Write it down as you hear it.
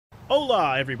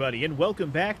Hola, everybody, and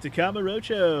welcome back to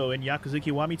Kamurocho and Yakuza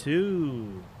Kiwami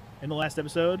 2. In the last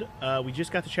episode, we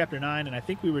just got to Chapter 9, and I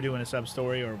think we were doing a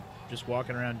sub-story or just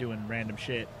walking around doing random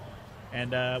shit.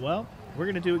 And, well, we're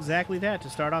going to do exactly that to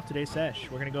start off today's sesh.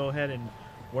 We're going to go ahead and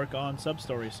work on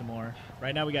sub-stories some more.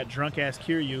 Right now we got drunk-ass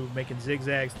Kiryu making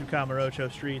zigzags through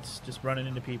Kamurocho streets, just running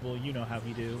into people. You know how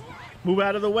he do. Move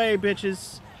out of the way,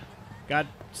 bitches! Got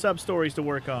sub-stories to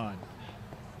work on.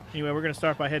 Anyway, we're going to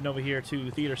start by heading over here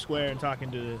to Theater Square and talking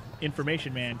to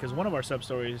Information Man, because one of our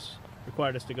sub-stories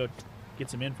required us to go get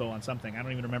some info on something. I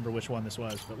don't even remember which one this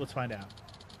was, but let's find out.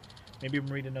 Maybe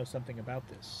Marita knows something about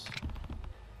this.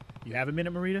 You have a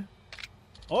minute, Marita?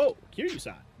 Oh,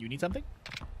 Kiryu-san, you need something?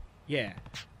 Yeah.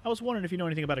 I was wondering if you know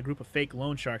anything about a group of fake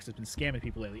loan sharks that's been scamming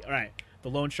people lately. Alright, the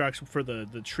loan sharks for the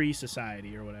Tree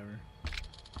Society or whatever.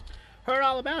 Heard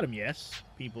all about them, yes.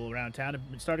 People around town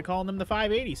have started calling them the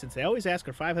 580 since they always ask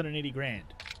for 580 grand.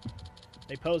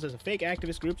 They pose as a fake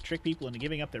activist group to trick people into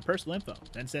giving up their personal info,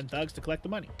 then send thugs to collect the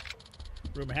money.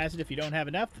 Rumor has it if you don't have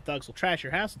enough, the thugs will trash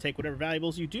your house and take whatever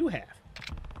valuables you do have.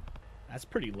 That's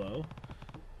pretty low.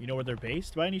 You know where they're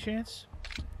based, by any chance?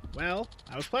 Well,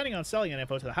 I was planning on selling that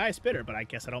info to the highest bidder, but I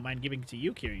guess I don't mind giving it to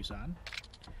you, Kiryu-san.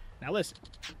 Now listen,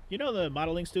 you know the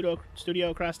modeling studio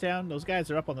across town? Those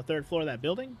guys are up on the 3rd floor of that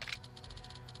building?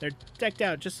 They're decked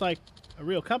out just like a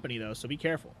real company, though, so be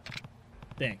careful.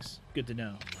 Thanks. Good to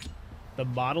know. The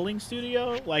modeling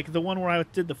studio? Like the one where I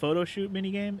did the photo shoot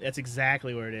minigame? That's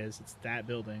exactly where it is. It's that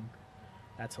building.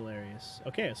 That's hilarious.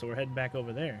 Okay, so we're heading back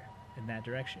over there in that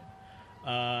direction.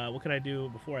 What can I do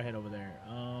before I head over there?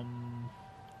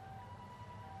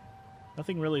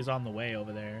 Nothing really is on the way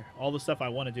over there. All the stuff I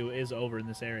want to do is over in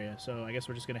this area, so I guess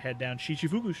we're just going to head down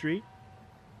Shichifuku Street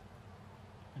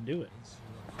and do it.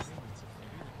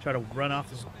 Try to run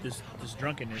off this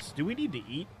drunkenness. Do we need to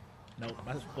eat? Nope,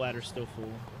 my bladder's still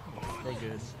full. We're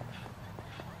good.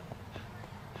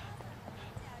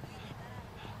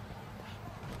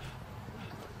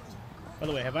 By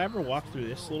the way, have I ever walked through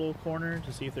this little corner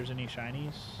to see if there's any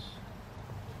shinies?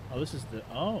 Oh, this is the...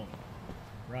 Oh,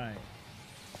 right.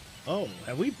 Oh,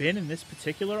 have we been in this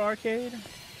particular arcade?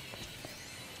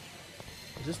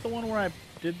 Is this the one where I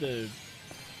did the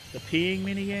peeing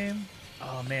minigame?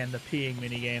 Oh man, the peeing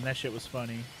minigame. That shit was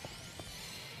funny.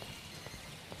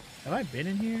 Have I been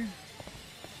in here?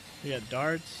 We got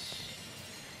darts.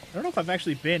 I don't know if I've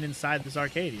actually been inside this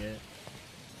arcade yet.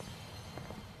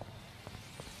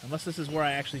 Unless this is where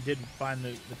I actually did find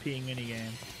the peeing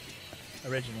minigame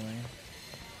originally.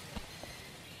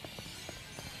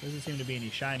 Doesn't seem to be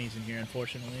any shinies in here,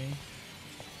 unfortunately.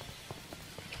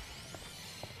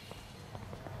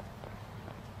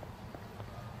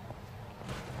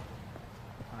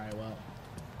 Alright, well.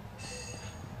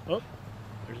 Oh,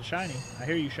 there's a shiny. I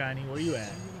hear you, shiny. Where are you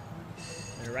at?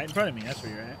 They're right in front of me. That's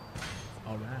where you're at.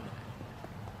 Alright.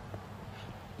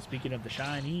 Speaking of the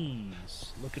shinies,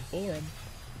 looking for them.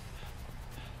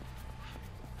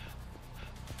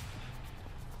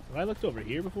 Have I looked over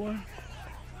here before?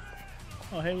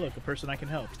 Oh, hey, look, a person I can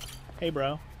help. Hey,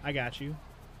 bro, I got you.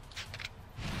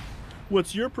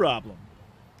 What's your problem?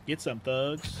 Get some,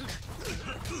 thugs.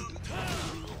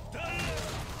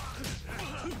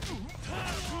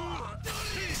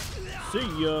 See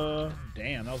ya.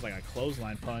 Damn, that was like a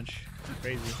clothesline punch.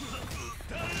 Crazy.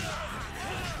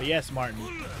 But yes, Martin.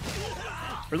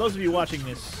 For those of you watching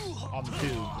this on the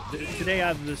tube, today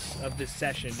out of this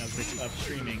session of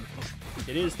streaming,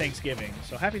 it is Thanksgiving.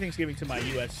 So happy Thanksgiving to my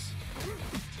U.S.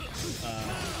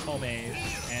 homies,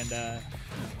 and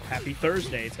happy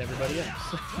Thursday to everybody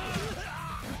else.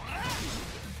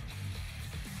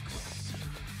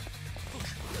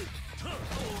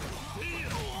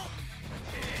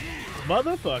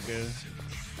 Motherfucker.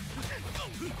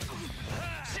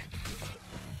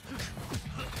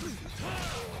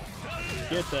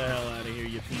 Get the hell out of here,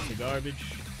 you piece of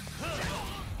garbage.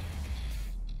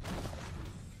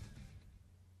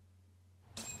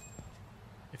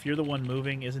 If you're the one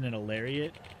moving, isn't it a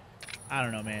lariat? I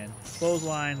don't know, man.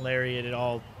 Clothesline, lariat, it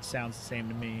all sounds the same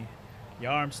to me.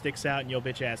 Your arm sticks out and your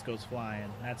bitch ass goes flying.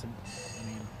 That's, I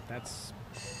mean, that's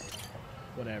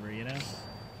whatever, you know?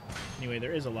 Anyway,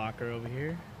 there is a locker over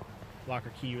here.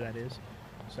 Locker key, that is.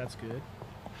 So that's good.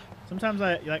 Sometimes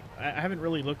I haven't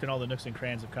really looked at all the nooks and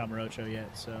crannies of Kamurocho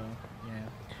yet, so yeah.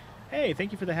 Hey,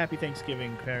 thank you for the happy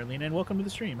Thanksgiving, Carolina, and welcome to the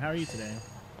stream. How are you today?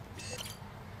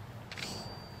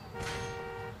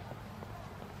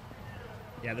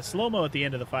 Yeah, the slow-mo at the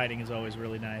end of the fighting is always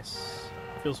really nice.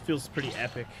 Feels pretty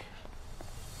epic.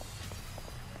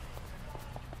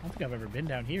 I don't think I've ever been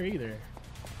down here either.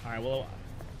 Alright, well,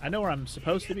 I know where I'm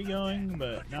supposed to be going,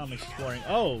 but now I'm exploring.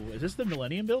 Oh, is this the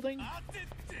Millennium Building?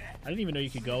 I didn't even know you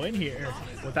could go in here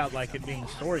without like it being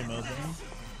story mode then.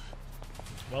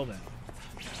 Well then.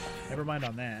 Never mind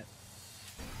on that.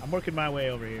 I'm working my way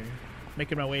over here.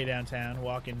 Making my way downtown,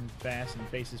 walking fast and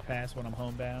faces past when I'm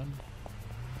homebound.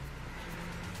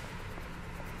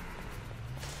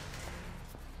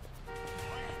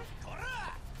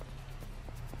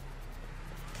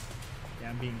 Yeah,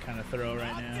 I'm being kind of thorough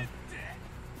right now.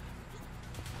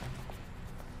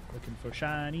 Looking for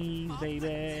shinies,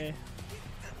 baby.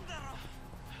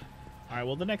 Alright,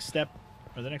 well the next step,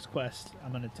 or the next quest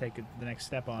I'm going to take the next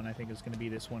step on, I think is going to be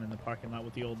this one in the parking lot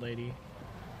with the old lady.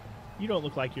 You don't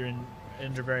look like you're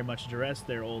under very much duress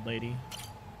there, old lady.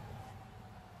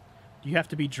 Do you have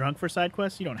to be drunk for side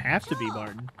quests? You don't have to be,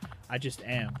 Barton. I just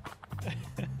am.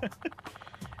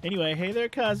 Anyway, hey there,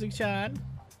 Kazu-chan.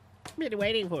 Been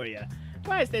waiting for you.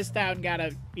 Why's this town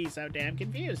gotta be so damn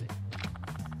confusing?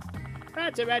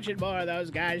 Not to mention more of those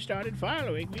guys started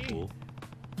following me. Cool.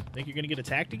 Think you're gonna get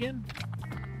attacked again?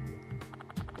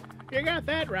 You got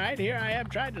that right. Here I am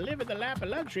trying to live in the lap of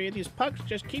luxury, and these punks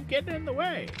just keep getting in the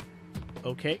way.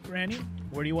 Okay, Granny,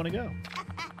 where do you want to go?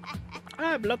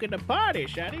 I'm looking to party,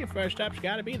 Shiny. First up's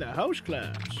got to be the host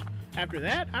clubs. After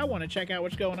that, I want to check out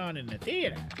what's going on in the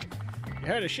theater. You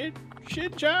heard of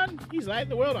Shin-chan? He's lighting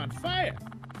the world on fire.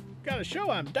 Got a show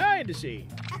I'm dying to see.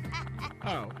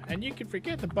 Oh, and you can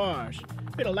forget the bars.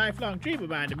 Been a lifelong dream of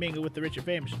mine to mingle with the rich and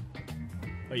famous.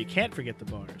 Oh, you can't forget the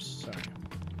bars. Sorry.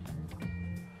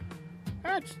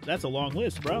 That's a long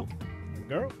list, bro.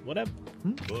 Girl, whatever.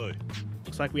 Boy.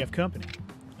 Looks like we have company.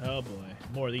 Oh boy,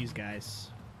 more of these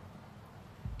guys.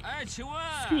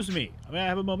 Excuse me, may I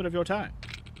have a moment of your time?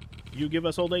 You give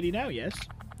us old lady now, yes?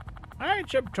 I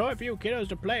ain't some toy for you kiddos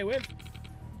to play with.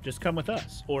 Just come with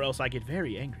us, or else I get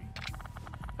very angry.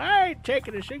 I ain't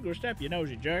taking a single step, you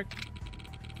nosy jerk.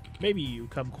 Maybe you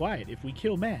come quiet if we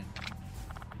kill man.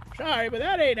 Sorry, but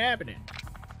that ain't happening.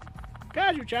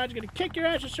 Kazu-chan's gonna kick your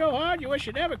asses so hard you wish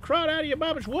you never crawled out of your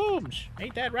mama's wombs.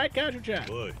 Ain't that right, Kazu-chan?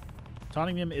 Boy.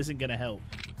 Taunting him isn't gonna help.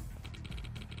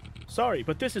 Sorry,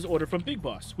 but this is order from Big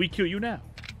Boss. We kill you now.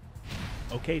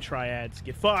 Okay, triads,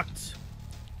 get fucked.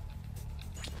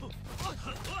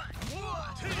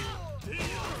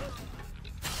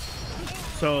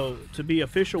 So, to be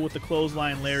official with the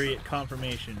clothesline lariat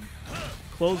confirmation,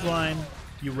 clothesline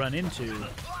you run into,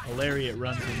 a lariat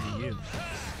runs into you.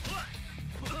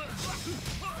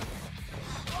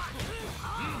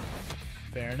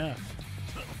 Fair enough.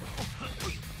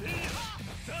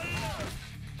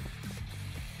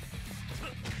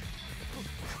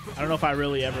 I don't know if I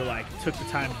really ever like took the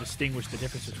time to distinguish the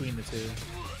difference between the two.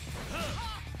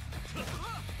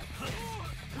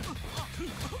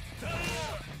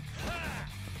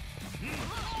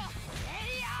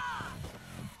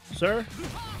 Sir,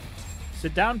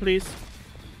 sit down, please.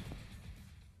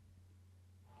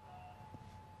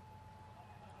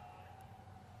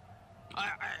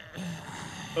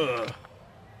 Ugh.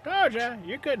 Told ya,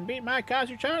 you couldn't beat my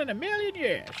Kazu-chan in a million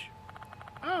years.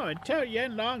 Oh, and tell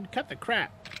Yen Long to cut the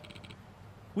crap.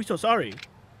 We so sorry.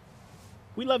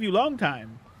 We love you long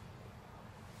time.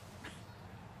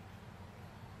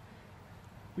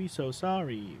 We so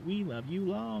sorry. We love you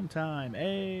long time.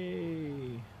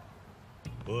 Hey.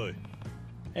 Boy.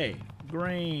 Hey,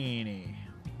 Granny.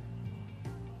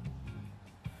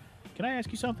 Can I ask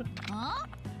you something? Huh?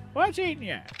 What's eating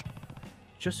you?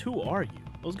 Just who are you?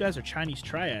 Those guys are Chinese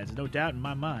triads, no doubt in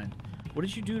my mind. What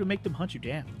did you do to make them hunt you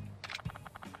down?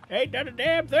 Ain't done a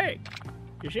damn thing.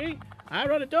 You see, I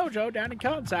run a dojo down in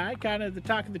Kansai, kind of the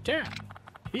talk of the town.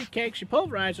 Beefcakes you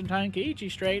pulverize on Tankaichi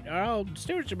Strait are all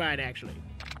students of mine, actually.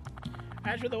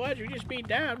 As for the ones you just beat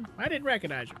down, I didn't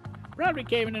recognize them. Probably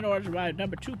came in orders by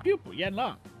number 2 pupil, Yen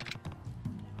Long.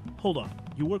 Hold on,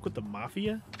 you work with the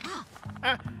Mafia?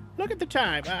 Look at the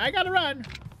time. I gotta run.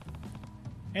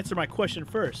 Answer my question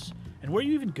first. And where are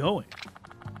you even going?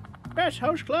 Best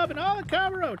host club in all of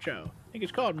Kamurocho. I think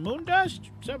it's called Moondust,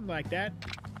 something like that.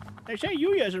 They say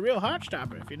Yuya's a real heart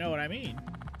stopper, if you know what I mean.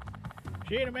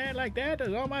 Seeing a man like that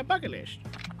is on my bucket list.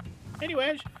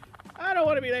 Anyways, I don't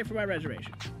want to be late for my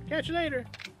reservation. Catch you later.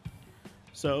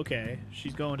 So, okay,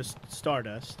 she's going to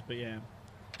Stardust, but yeah.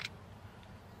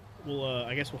 We'll,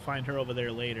 I guess we'll find her over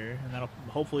there later, and that'll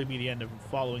hopefully be the end of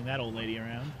following that old lady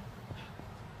around.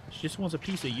 She just wants a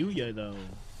piece of Yuya, though.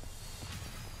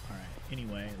 Alright,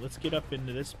 anyway, let's get up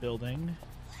into this building.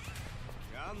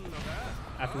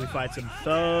 After we fight some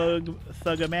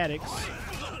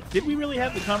thugamatics. Did we really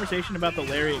have the conversation about the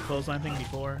lariat clothesline thing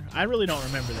before? I really don't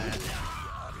remember that.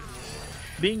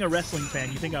 Being a wrestling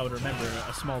fan, you think I would remember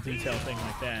a small detail thing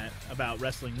like that about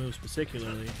wrestling moves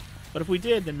particularly. But if we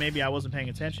did, then maybe I wasn't paying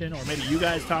attention, or maybe you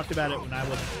guys talked about it when I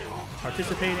wasn't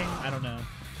participating. I don't know.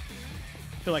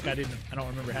 feel like I don't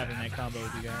remember having that combo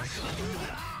with you guys.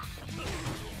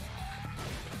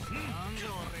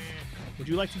 Would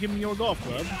you like to give me your golf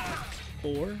club?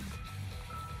 Or...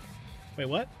 Wait,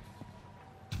 what?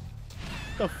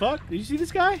 The fuck? Did you see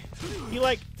this guy? He,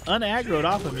 like, unaggroed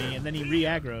off of me, and then he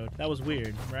re-aggroed. That was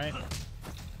weird, right? I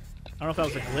don't know if that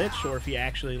was a glitch, or if he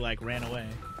actually, like, ran away.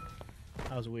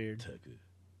 That was weird. That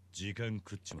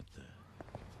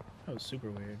was super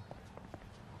weird.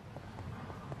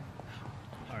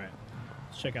 Alright.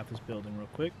 Let's check out this building real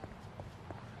quick.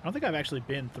 I don't think I've actually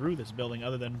been through this building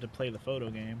other than to play the photo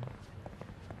game.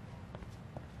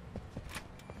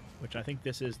 Which I think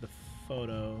this is the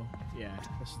photo... Yeah,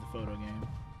 this is the photo game.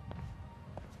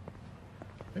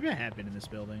 Maybe I have been in this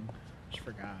building. I just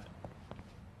forgot.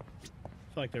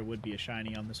 I feel like there would be a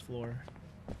shiny on this floor.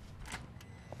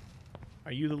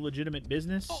 Are you the legitimate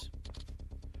business?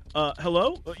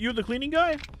 Hello? You're the cleaning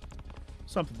guy?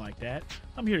 Something like that.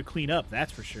 I'm here to clean up,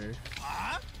 that's for sure.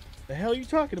 The hell are you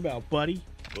talking about, buddy?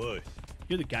 Boy.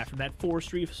 You're the guy from that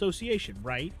forestry association,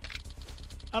 right?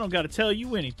 I don't gotta tell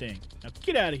you anything. Now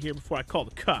get out of here before I call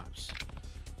the cops.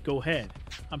 Go ahead.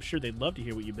 I'm sure they'd love to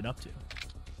hear what you've been up to.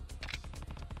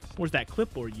 Where's that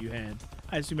clipboard you had?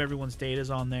 I assume everyone's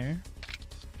data's on there.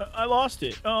 I lost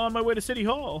it. On my way to City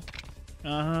Hall.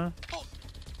 Uh-huh.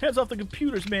 Hands off the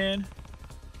computers, man.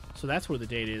 So that's where the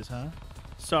data is, huh?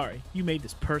 Sorry, you made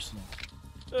this personal.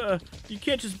 You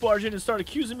can't just barge in and start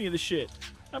accusing me of the shit.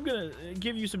 I'm gonna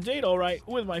give you some data, alright,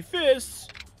 with my fists.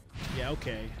 Yeah,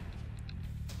 okay.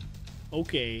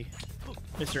 Okay,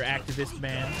 Mr. Activist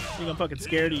Man. You think I'm fucking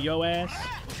scared of yo ass?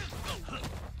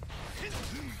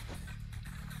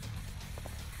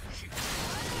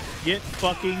 Get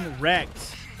fucking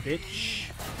wrecked, bitch.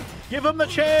 Give him the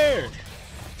chair!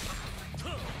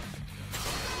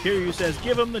 Kiryu says,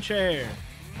 give him the chair.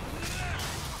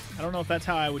 I don't know if that's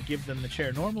how I would give them the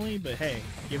chair normally, but hey,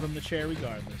 give him the chair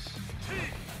regardless.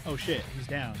 Oh shit, he's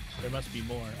down. There must be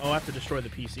more. Oh, I have to destroy the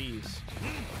PCs.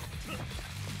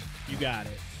 You got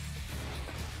it.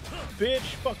 Bitch,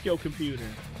 fuck your computer.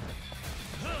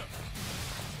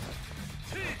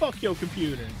 Fuck your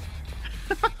computer.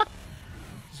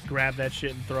 Just grab that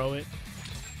shit and throw it.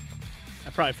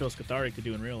 That probably feels cathartic to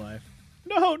do in real life.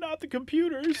 No, not the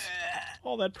computers.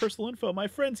 All that personal info, my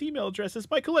friend's email addresses,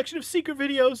 my collection of secret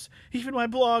videos, even my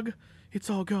blog.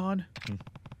 It's all gone.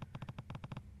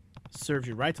 Serves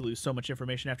you right to lose so much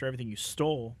information after everything you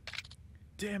stole.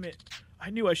 Damn it. I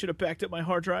knew I should have backed up my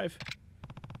hard drive.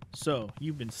 So,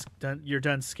 you're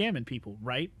done scamming people,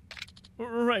 right?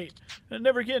 Right.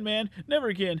 Never again, man. Never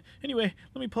again. Anyway,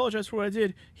 let me apologize for what I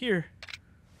did. Here.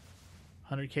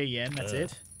 100k yen, that's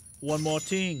it? One more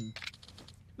thing.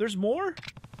 There's more?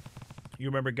 You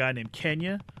remember a guy named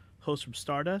Kenya, host from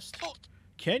Stardust?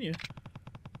 Kenya?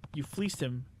 You fleeced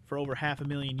him for over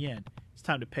 500,000 yen. It's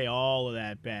time to pay all of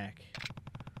that back.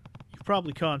 You've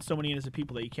probably conned so many innocent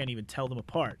people that you can't even tell them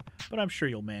apart, but I'm sure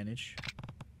you'll manage.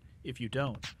 If you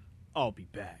don't, I'll be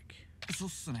back.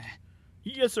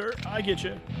 Yes, sir. I get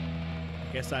you.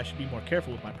 I guess I should be more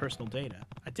careful with my personal data.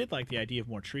 I did like the idea of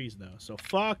more trees, though, so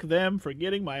fuck them for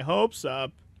getting my hopes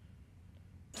up.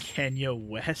 Kenya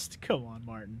West? Come on,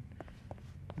 Martin.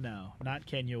 No, not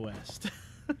Kenya West.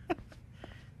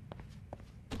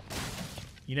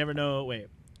 You never know. Wait.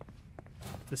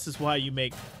 This is why you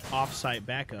make off-site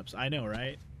backups. I know,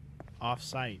 right?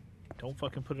 Off-site. Don't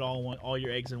fucking put it all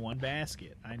your eggs in one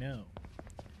basket. I know.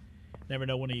 Never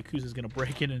know when a Yakuza's gonna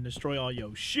break in and destroy all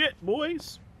your shit,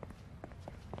 boys.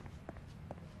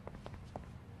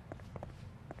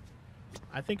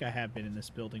 I think I have been in this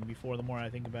building before, the more I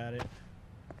think about it.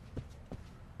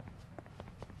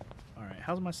 Alright,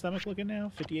 how's my stomach looking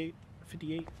now? 58,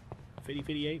 58, 50,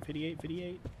 58, 58,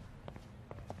 58.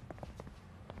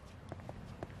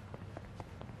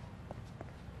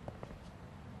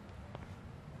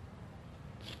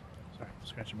 Sorry,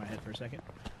 scratching my head for a second.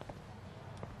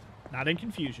 Not in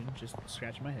confusion, just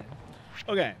scratching my head.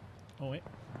 Okay. Oh, wait.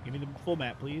 Give me the full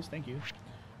map, please. Thank you.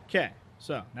 Okay.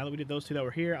 So, now that we did those two that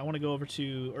were here, I want to go over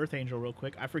to Earth Angel real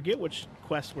quick. I forget which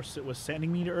quest was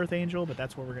sending me to Earth Angel, but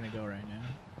that's where we're going to go right now.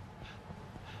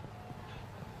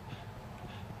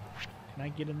 Can I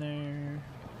get in there? I'm going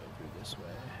to go through this way.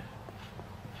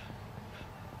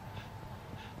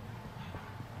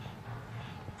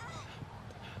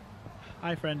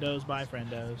 Hi, friendos. Bye,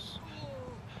 friendos.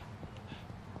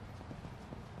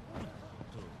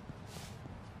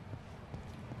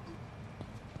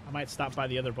 I might stop by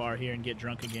the other bar here and get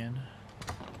drunk again.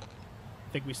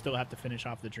 I think we still have to finish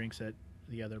off the drinks at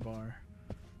the other bar.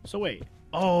 So wait.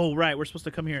 Oh, right. We're supposed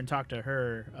to come here and talk to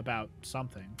her about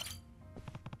something.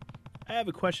 I have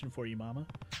a question for you, Mama.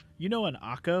 You know an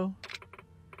Akko?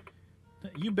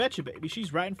 You betcha, baby.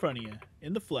 She's right in front of you,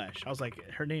 in the flesh. I was like,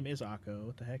 her name is Akko.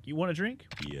 What the heck? You want a drink?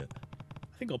 Yeah.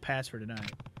 I think I'll pass for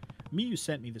tonight. Miyu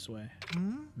sent me this way.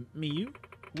 Miyu?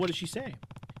 What did she say?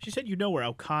 She said you know where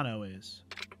Okano is.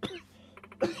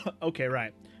 Okay,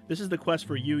 right. This is the quest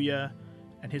for Yuya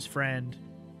and his friend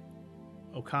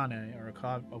Okane, or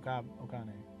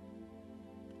Okane.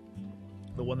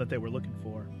 The one that they were looking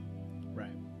for.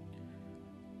 Right.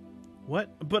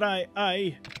 What? But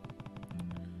I...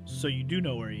 So you do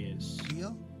know where he is?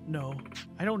 Yeah? No,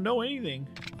 I don't know anything.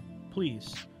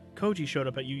 Please. Koji showed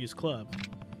up at Yuya's club.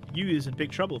 Yuya's in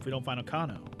big trouble if we don't find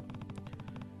Okano.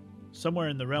 Somewhere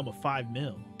in the realm of 5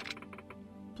 mil.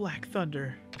 Black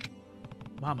Thunder.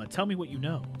 Mama, tell me what you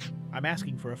know. I'm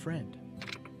asking for a friend.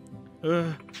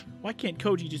 Why can't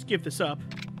Koji just give this up?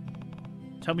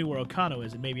 Tell me where Okano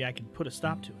is and maybe I can put a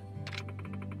stop to it.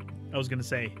 I was gonna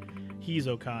say, he's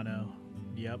Okano.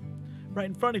 Yep. Right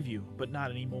in front of you, but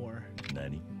not anymore.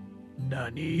 Nani?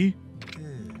 Nani?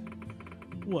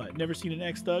 What, never seen an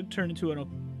ex-thug turn into an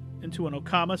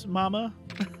Okama's mama?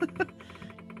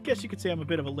 Guess you could say I'm a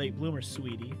bit of a late bloomer,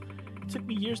 sweetie. It took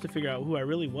me years to figure out who I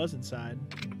really was inside.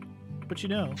 But you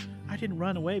know, I didn't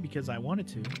run away because I wanted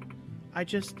to. I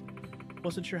just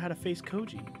wasn't sure how to face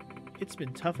Koji. It's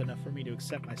been tough enough for me to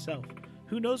accept myself.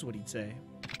 Who knows what he'd say?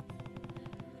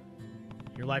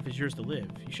 Your life is yours to live.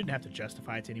 You shouldn't have to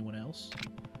justify it to anyone else.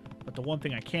 But the one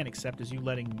thing I can't accept is you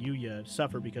letting Yuya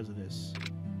suffer because of this.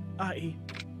 I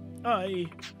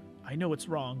know it's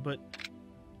wrong, but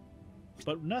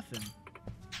nothing.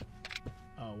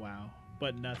 Oh, wow.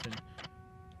 But nothing.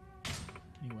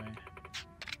 Anyway.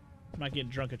 I'm not getting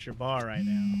drunk at your bar right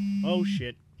now. Oh,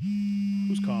 shit.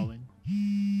 Who's calling?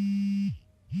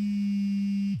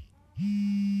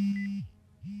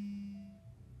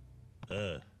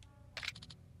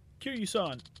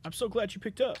 Kiryu-san, I'm so glad you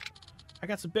picked up. I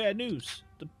got some bad news.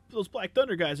 Those Black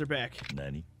Thunder guys are back.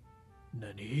 Nani?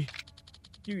 Nani?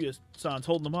 Yuya-san's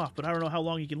holding them off, but I don't know how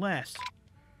long he can last.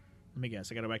 Let me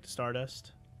guess, I gotta go back to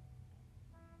Stardust.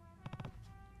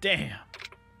 Damn!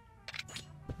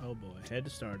 Oh boy, head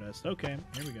to Stardust. Okay,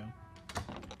 here we go.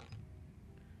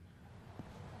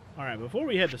 Alright, before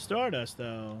we head to Stardust,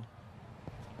 though,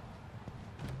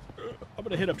 I'm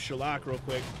gonna hit up Shellac real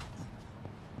quick.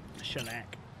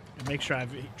 Shellac. And make sure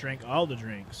I've drank all the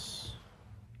drinks.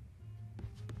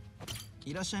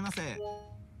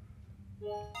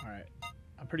 Alright.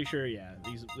 I'm pretty sure, yeah,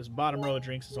 this bottom row of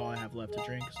drinks is all I have left to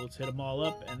drink, so let's hit them all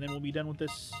up, and then we'll be done with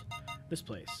this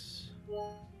place.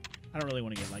 I don't really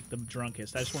want to get, like, the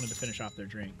drunkest. I just wanted to finish off their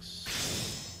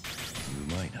drinks.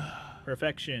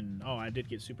 Perfection. Oh, I did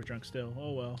get super drunk still.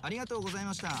 Oh, well.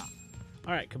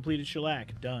 Alright, completed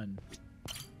Shellac. Done.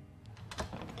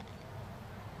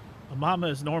 A mama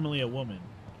is normally a woman.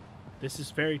 This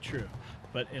is very true.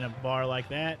 But in a bar like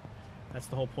that, that's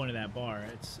the whole point of that bar.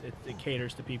 It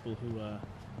caters to people who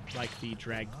like the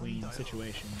drag queen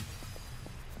situation.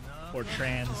 Or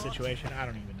trans situation. I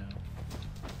don't even know.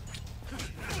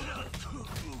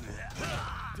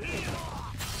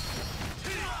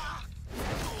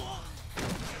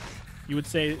 You would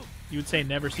say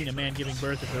never seen a man giving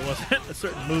birth if there wasn't a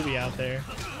certain movie out there.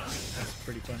 That's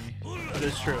pretty funny. But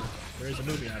it's true. There is a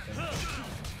movie out there.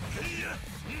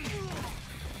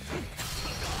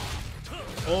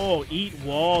 Oh, eat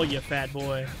wall, you fat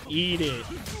boy. Eat it.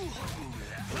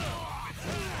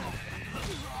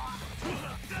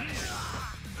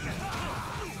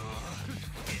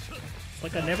 It's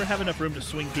like I never have enough room to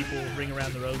swing people ring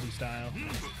around the rosy style.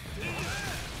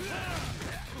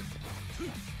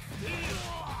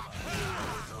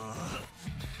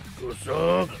 What's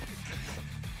up?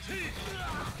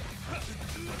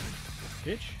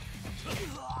 Bitch.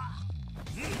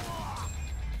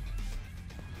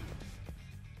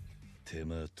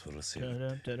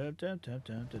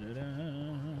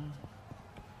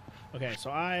 Okay,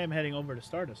 so I am heading over to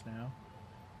Stardust now.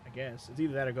 I guess. It's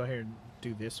either that or go here and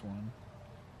do this one.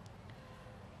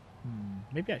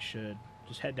 Maybe I should.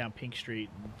 Just head down Pink Street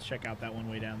and check out that one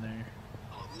way down there.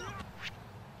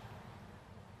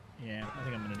 Yeah, I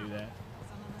think I'm gonna do that.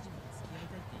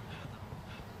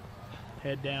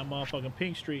 Head down motherfucking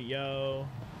Pink Street, yo.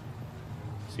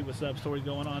 See what's up, story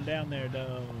going on down there,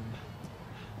 though.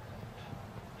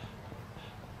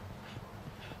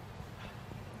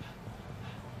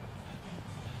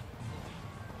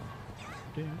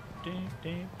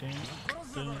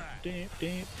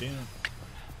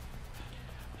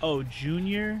 Oh,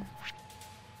 Junior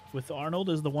with Arnold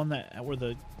is the one that where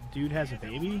the dude has a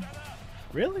baby?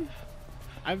 Really?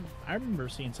 I remember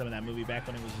seeing some of that movie back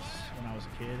when I was a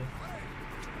kid.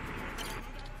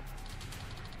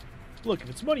 Look, if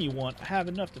it's money you want, I have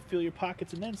enough to fill your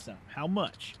pockets and then some. How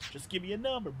much? Just give me a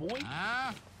number, boy.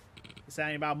 This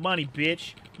ain't about money,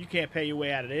 bitch. You can't pay your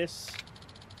way out of this.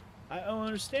 I don't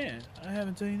understand. I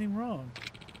haven't done anything wrong.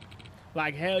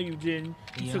 Like hell you didn't.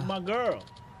 You took my girl.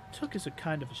 Took is a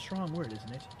kind of a strong word,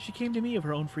 isn't it? She came to me of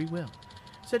her own free will.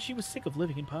 Said she was sick of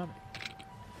living in poverty.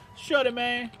 Shut it,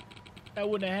 man. That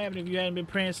wouldn't have happened if you hadn't been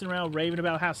prancing around raving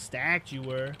about how stacked you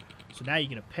were. So now you're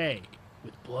gonna pay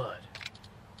with blood.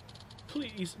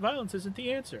 Please, violence isn't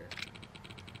the answer.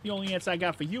 The only answer I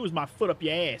got for you is my foot up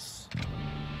your ass.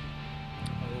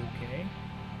 Okay.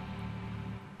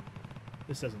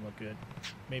 This doesn't look good.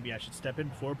 Maybe I should step in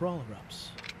before a brawl erupts.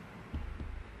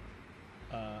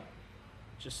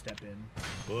 Just step in.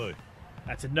 Boy.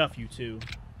 That's enough, you two.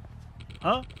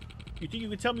 Huh? You think you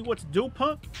can tell me what to do,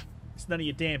 punk? It's none of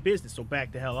your damn business, so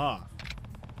back the hell off.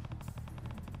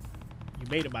 You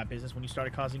made it my business when you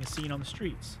started causing a scene on the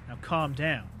streets. Now calm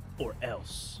down, or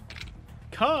else.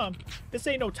 Calm? This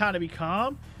ain't no time to be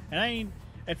calm. And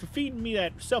for feeding me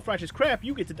that self-righteous crap,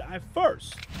 you get to die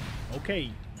first.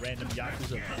 Okay, random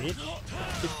Yakuza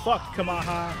bitch. Get fucked,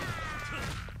 Kamaha.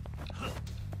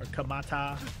 Or Kamata.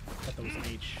 I thought that was an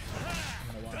H.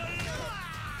 I don't know why.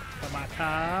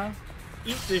 Kamata.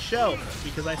 Eat this shelf,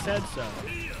 because I said so.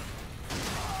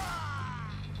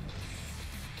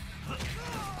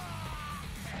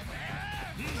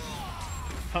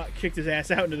 Hot kicked his ass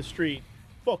out into the street.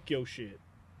 Fuck your shit.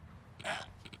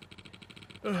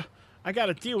 I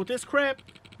gotta deal with this crap,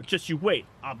 but just you wait.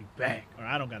 I'll be back. Or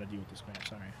I don't gotta deal with this crap.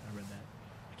 Sorry, I read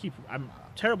that. I'm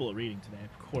terrible at reading today,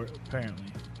 apparently.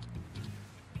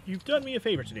 You've done me a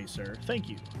favor today, sir. Thank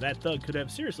you. That thug could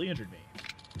have seriously injured me.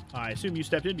 I assume you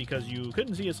stepped in because you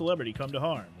couldn't see a celebrity come to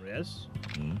harm, yes?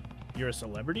 You're a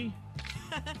celebrity?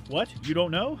 What? You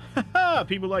don't know?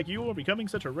 People like you are becoming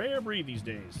such a rare breed these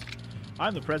days.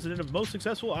 I'm the president of the most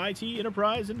successful IT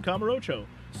enterprise in Kamurocho,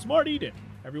 Smart Eden.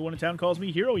 Everyone in town calls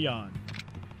me Hero Yan.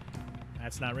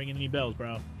 That's not ringing any bells,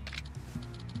 bro.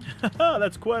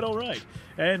 That's quite all right.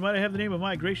 And might I have the name of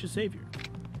my gracious savior?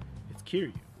 It's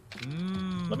Kiryu.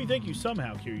 Let me thank you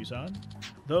somehow, Kiryu-san.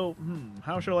 Though,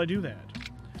 how shall I do that?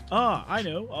 Ah, I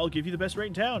know. I'll give you the best rate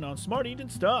in town on Smart Eden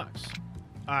stocks.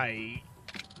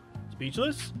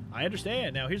 Speechless? I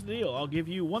understand. Now, here's the deal. I'll give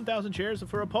you 1,000 shares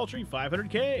for a paltry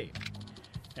 500K.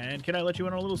 And can I let you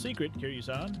in on a little secret,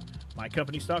 Kiryu-san? My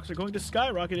company stocks are going to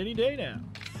skyrocket any day now.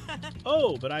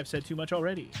 Oh, but I've said too much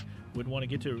already. Wouldn't want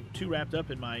to get too wrapped up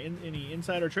in any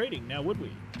insider trading, now would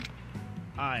we?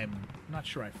 I'm not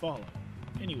sure I follow.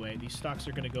 Anyway, these stocks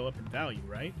are going to go up in value,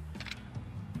 right?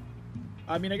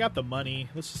 I mean, I got the money.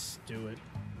 Let's just do it.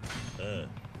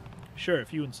 Sure,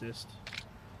 if you insist.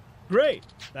 Great!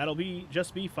 That'll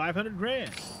just be 500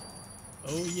 grand.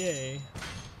 Oh, yay.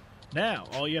 Now,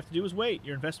 all you have to do is wait.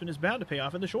 Your investment is bound to pay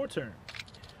off in the short term.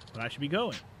 But I should be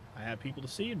going. I have people to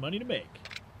see and money to make.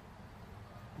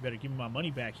 You better give me my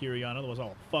money back, Hirion, otherwise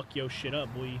I'll fuck your shit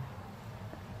up, boy.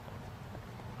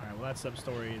 Alright, well that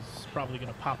sub-story is probably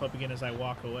going to pop up again as I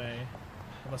walk away.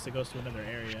 Unless it goes to another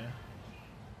area.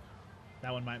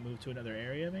 That one might move to another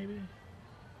area, maybe?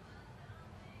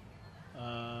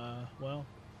 Well...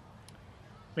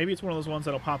 Maybe it's one of those ones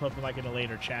that'll pop up like in a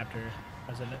later chapter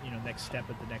as a next step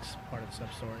at the next part of the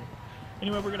sub-story.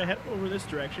 Anyway, we're going to head over this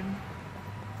direction.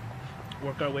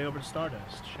 Work our way over to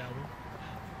Stardust, shall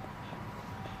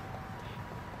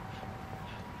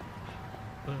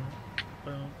we? Boom,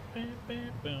 boom, bam,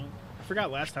 bam, boom. I forgot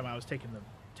last time I was taking the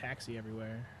taxi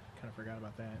everywhere. Kind of forgot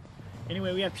about that.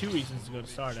 Anyway, we have 2 reasons to go to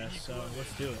Stardust, so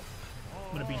let's do it.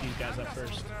 I'm going to beat these guys up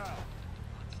first.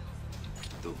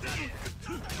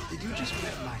 Did you just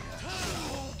wet my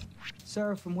ass?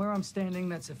 Sir, from where I'm standing,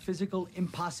 that's a physical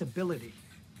impossibility.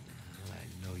 I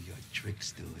know your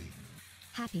tricks, Dewey.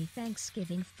 Happy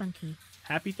Thanksgiving, Funky.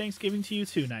 Happy Thanksgiving to you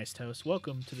too, Nice Toast.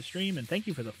 Welcome to the stream, and thank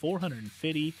you for the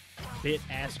 450-bit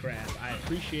ass grab. I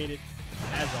appreciate it,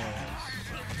 as always.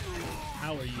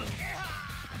 How are you?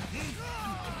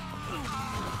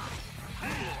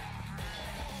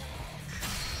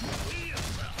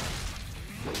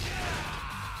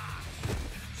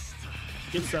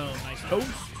 Get some nice toast.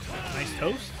 Nice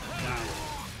toast? Wow.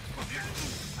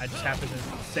 I just happened to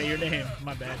say your name.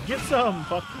 My bad. Get some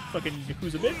fucking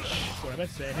Yakuza bitch. That's what I meant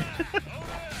to say.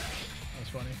 That's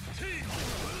funny.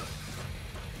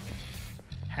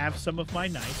 Have some of my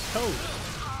nice toast.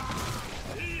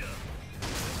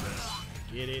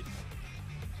 Get it.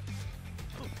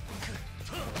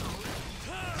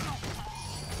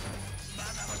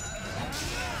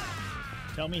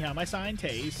 Tell me how my sign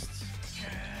tastes.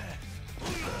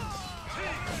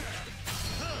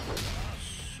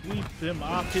 Sweep him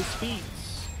off his feet.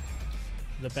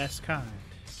 The best kind.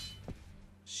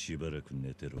 しばらく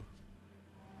寝てろ。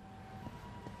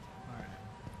 Alright.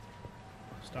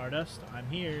 Stardust, I'm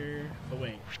here. But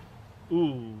wait.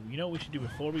 Ooh, you know what we should do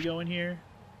before we go in here?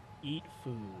 Eat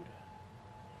food.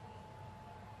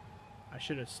 I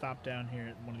should have stopped down here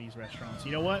at one of these restaurants.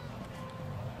 You know what?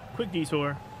 Quick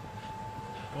detour.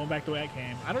 Going back the way I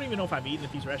came. I don't even know if I've eaten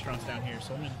at these restaurants down here,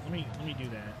 so let me do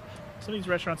that. Some of these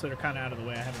restaurants that are kind of out of the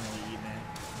way, I haven't really eaten at.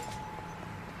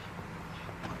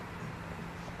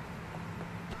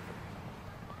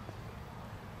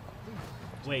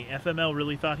 Wait, FML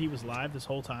really thought he was live this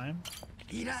whole time?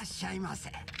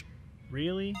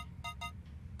 Really?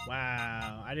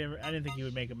 Wow, I didn't think he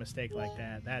would make a mistake like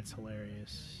that. That's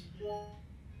hilarious.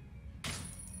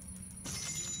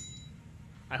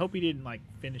 I hope he didn't like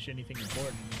finish anything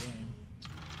important in the game.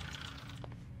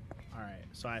 All right,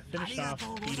 so I finished off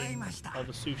eating all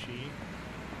the sushi.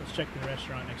 Let's check the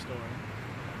restaurant next door.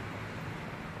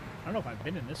 I don't know if I've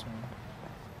been in this one.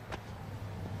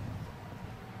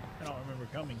 I don't remember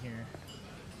coming here.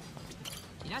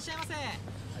 I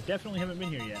definitely haven't been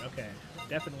here yet. Okay,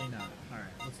 definitely not. All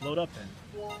right, let's load up then.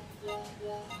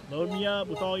 Load me up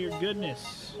with all your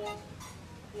goodness.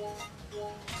 All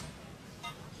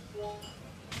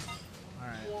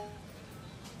right.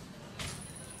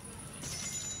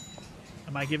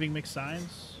 Am I giving mixed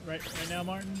signs right now,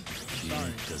 Martin? I'm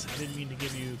sorry. I didn't mean to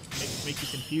make you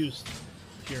confused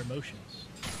with your emotions.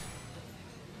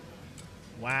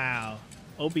 Wow.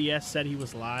 OBS said he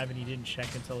was live and he didn't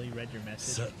check until he read your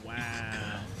message.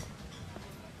 Wow.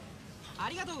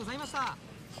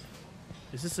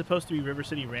 Is this supposed to be River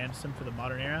City Ransom for the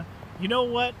modern era? You know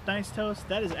what, Nice Toast?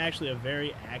 That is actually a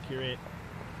very accurate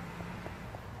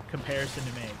comparison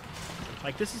to make.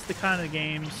 Like, this is the kind of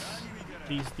games,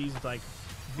 these like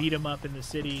beat 'em up in the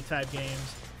city type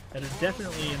games that are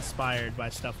definitely inspired by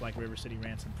stuff like River City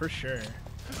Ransom, for sure.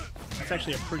 That's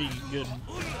actually a pretty good,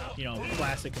 you know,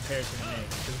 classic comparison to make.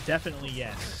 Because definitely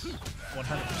yes,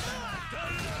 100%.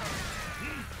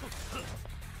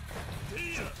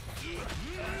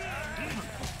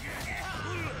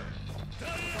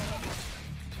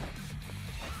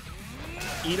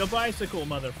 Eat a bicycle,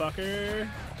 motherfucker.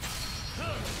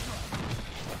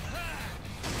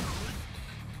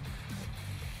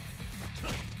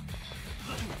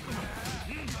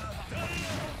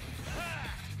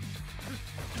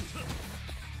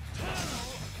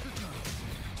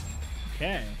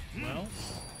 Okay, well,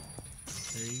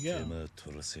 there you go.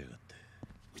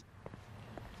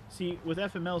 See, with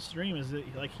FML's stream is that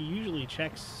like he usually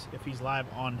checks if he's live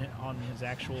on his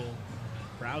actual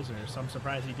browser, so I'm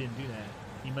surprised he didn't do that.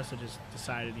 He must have just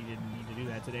decided he didn't need to do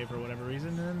that today for whatever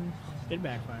reason, and it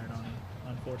backfired on him,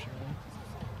 unfortunately.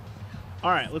 All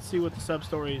right, let's see what the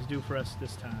sub-stories do for us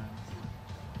this time.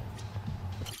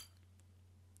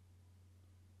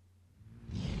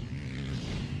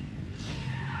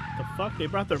 The fuck? They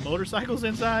brought their motorcycles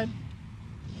inside?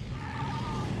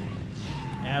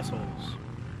 Assholes.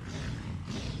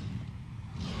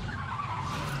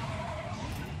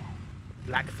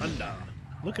 Black Thunder.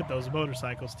 Look at those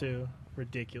motorcycles, too.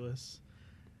 Ridiculous.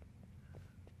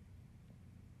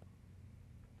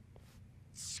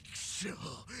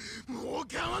 Oh,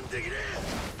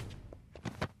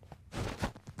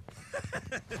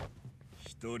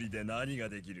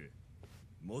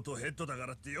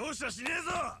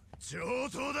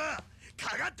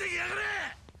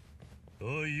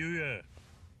 Yuya.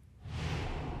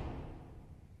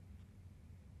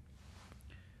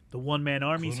 The one-man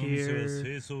army's here.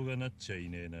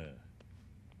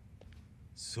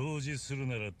 掃除する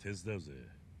なら手伝うぜ。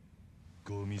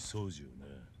ゴミ掃除をな。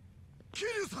キ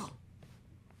リュウさん。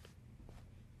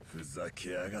ふざ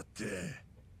けやがって。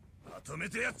まとめ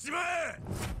てやっちまえ。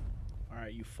All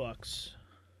right, you fucks.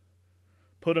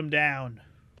 Put him down.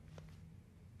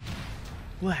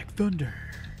 Black Thunder.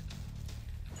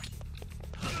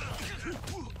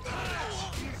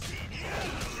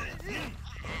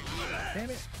 Damn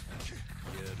it.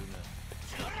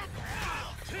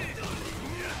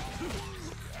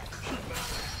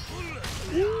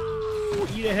 Ooh,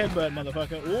 eat a headbutt,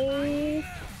 motherfucker. Ooh.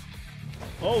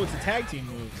 Oh, it's a tag team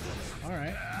move. All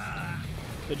right.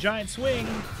 The giant swing.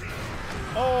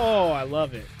 Oh, I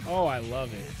love it. Oh, I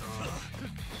love it.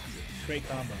 Great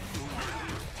combo.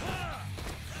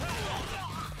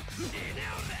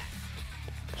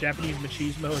 Japanese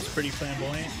machismo is pretty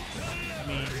flamboyant. I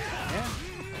mean, yeah,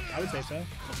 I would say so.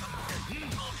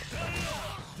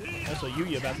 Also,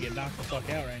 Yuya about to get knocked the fuck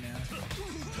out right now.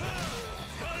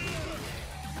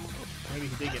 Maybe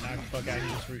he did get knocked the fuck out.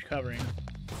 He's just recovering.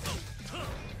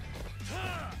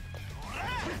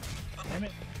 Damn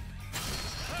it.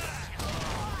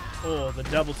 Oh, the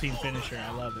double team finisher.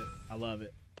 I love it. I love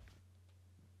it.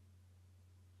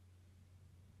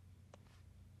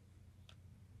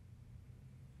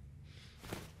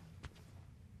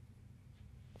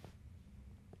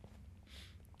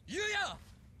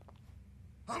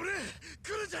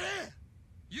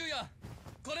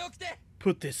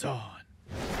 Put this on.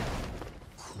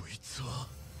 こいつは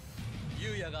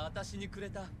ユウヤが私にくれ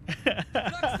たブラック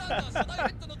サンダー初代ヘ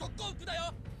ッドの特攻服だ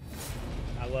よ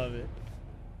I love it.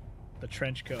 The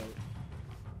trench coat.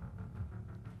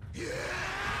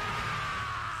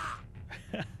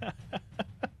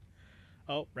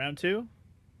 Oh, round two?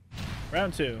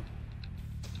 Round two.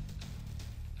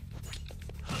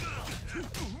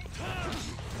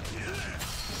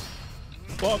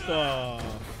 Fuck off.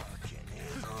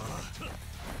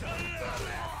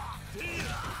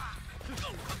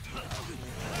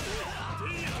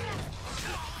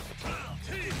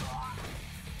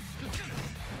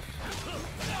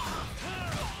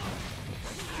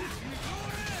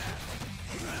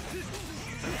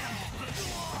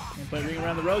 Play Ring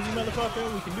Around the Rosie,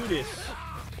 motherfucker. We can do this.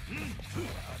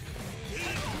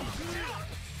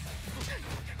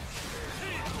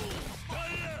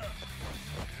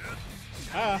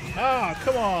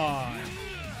 Come on.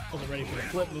 Wasn't ready for the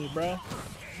flip move, bro.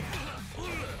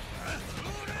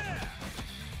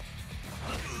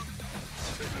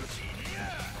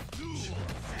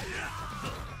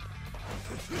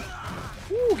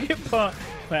 Ooh, get pumped.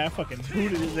 Man, I fucking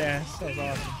booted his ass. That was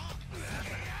awesome.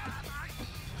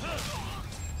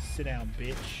 Sit down,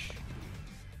 bitch.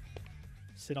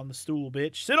 Sit on the stool,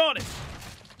 bitch. Sit on it!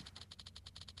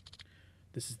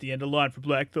 This is the end of the line for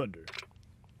Black Thunder.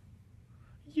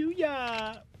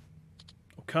 Yuya!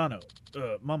 Okano,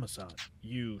 Mama-san,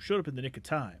 you showed up in the nick of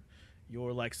time.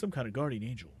 You're like some kind of guardian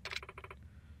angel.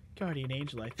 Guardian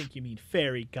angel, I think you mean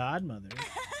fairy godmother.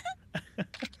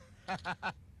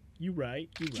 You right,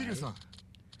 you right. Kiryu-san.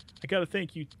 I gotta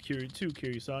thank you,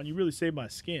 Kiryu-san. You really saved my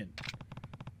skin.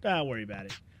 Don't worry about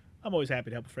it. I'm always happy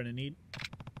to help a friend in need.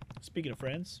 Speaking of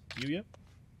friends, Yuya?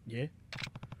 Yeah?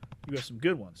 You got some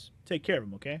good ones. Take care of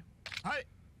them, okay? Hi.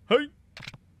 Hey!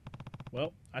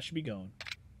 Well, I should be going.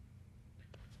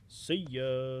 See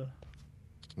ya.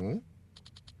 Hmm?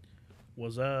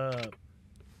 What's up?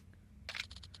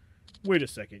 Wait a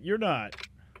second. You're not.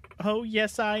 Oh,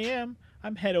 yes, I am.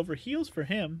 I'm head over heels for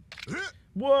him.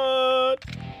 What?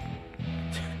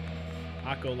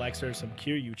 Akko likes her some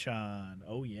Kiryu-chan.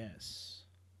 Oh, yes.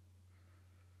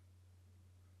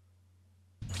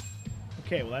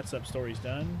 Okay, well, that sub-story's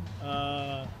done.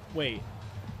 Wait.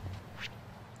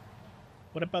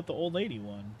 What about the old lady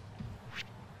one?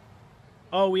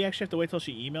 Oh, we actually have to wait till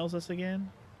she emails us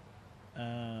again?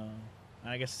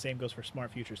 I guess the same goes for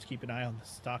Smart Futures. Keep an eye on the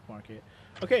stock market.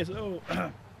 Okay, so...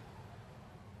 in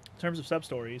terms of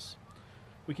sub-stories,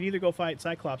 we can either go fight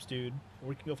Cyclops dude, or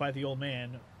we can go fight the old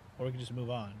man, or we can just move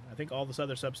on. I think all the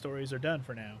other sub-stories are done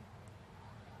for now.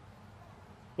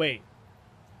 Wait.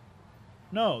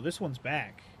 No, this one's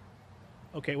back.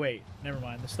 Okay, wait. Never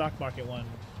mind. The stock market one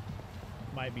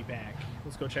might be back.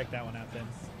 Let's go check that one out then.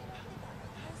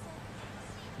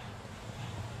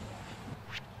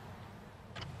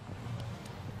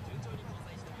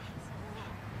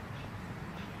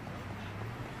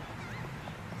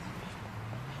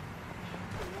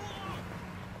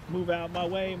 Move out my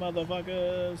way,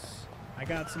 motherfuckers. I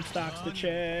got some stocks to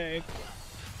check.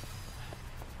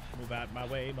 Move out my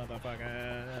way,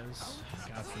 motherfuckers.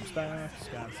 Got some stocks,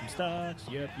 got some stocks.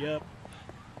 Yep.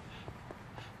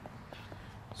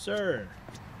 Sir,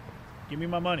 give me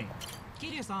my money.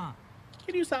 Kiryu-san.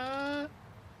 Kiryu-san.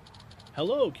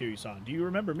 Hello, Kiryu-san. Do you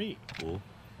remember me? Oh?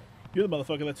 You're the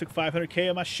motherfucker that took 500K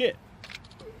of my shit.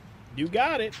 You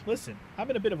got it. Listen, I'm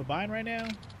in a bit of a bind right now.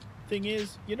 Thing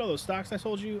is, you know those stocks I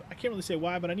sold you? I can't really say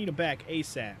why, but I need them back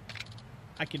ASAP.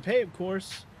 I can pay, of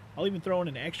course. I'll even throw in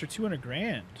an extra 200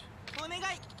 grand.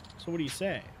 So what do you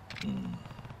say?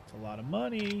 It's a lot of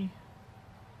money.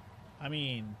 I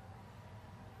mean,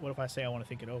 what if I say I want to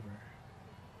think it over?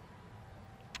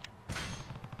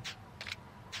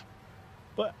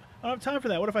 But I don't have time for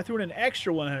that. What if I threw in an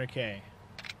extra 100K?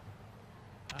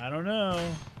 I don't know.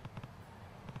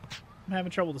 I'm having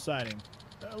trouble deciding.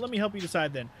 Let me help you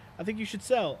decide then. I think you should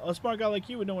sell. A smart guy like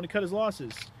you would know when to cut his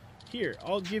losses. Here,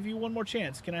 I'll give you one more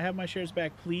chance. Can I have my shares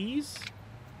back, please?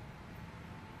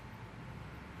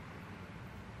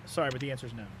 Sorry, but the answer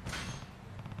is no.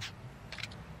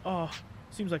 Oh,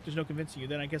 seems like there's no convincing you.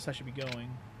 Then I guess I should be going.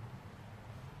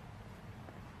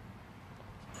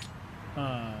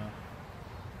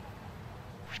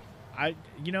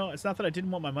 You know, it's not that I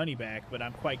didn't want my money back, but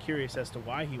I'm quite curious as to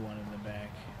why he wanted them back.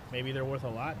 Maybe they're worth a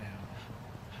lot now.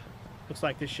 Looks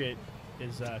like this shit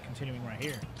is continuing right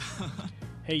here.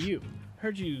 Hey, you.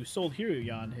 Heard you sold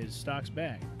Hiruyan his stocks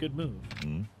back. Good move.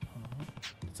 Hmm?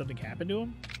 Did something happen to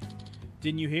him?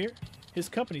 Didn't you hear? His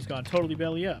company's gone totally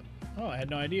belly up. Oh, I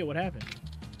had no idea what happened.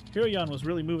 Hiroyan was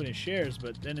really moving his shares,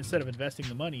 but then instead of investing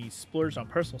the money, he splurged on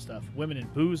personal stuff. Women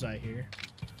and booze, I hear.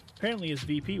 Apparently his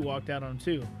VP walked out on him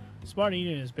too. Smart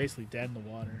Eden is basically dead in the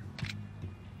water.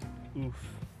 Oof.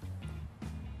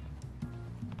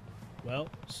 Well,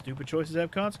 stupid choices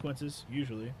have consequences,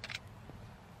 usually.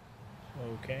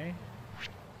 Okay.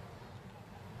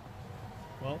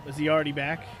 Well, is he already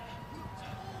back?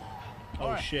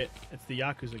 Oh shit, it's the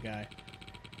Yakuza guy.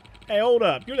 Hey, hold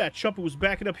up. You're that chump who was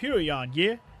backing up Hiroyan,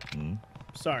 yeah?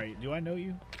 Sorry, do I know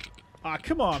you? Ah,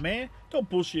 come on, man. Don't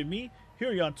bullshit me.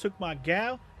 Hiroyan took my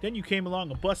gal, then you came along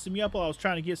and busted me up while I was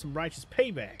trying to get some righteous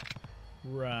payback.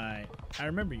 Right. I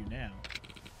remember you now.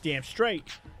 Damn straight.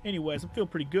 Anyways, I'm feeling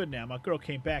pretty good now. My girl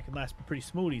came back and life's been pretty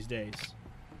smooth these days.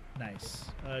 Nice.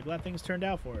 Glad things turned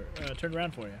around for you.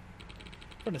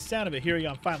 From the sound of it,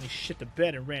 Hiroyan finally shit the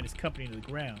bed and ran his company to the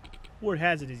ground. Word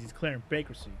has it is he's declaring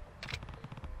bankruptcy.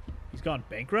 He's gone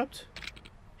bankrupt?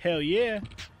 Hell yeah.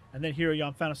 And then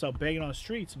Hiroyan found himself begging on the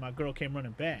streets and my girl came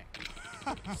running back.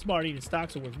 Smart Eden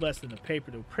stocks are worth less than the paper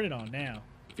they're printed on now.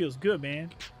 Feels good, man.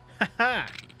 Ha ha!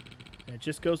 And it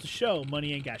just goes to show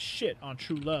money ain't got shit on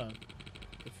true love.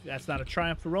 If that's not a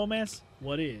triumph for romance,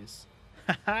 what is?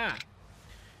 Ha ha!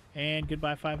 And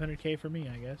goodbye 500k for me,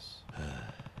 I guess.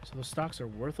 So those stocks are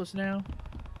worthless now?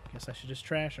 Guess I should just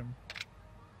trash them.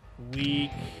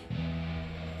 Weak.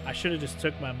 I should have just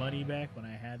took my money back when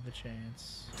I had the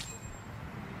chance.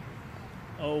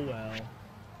 Oh well.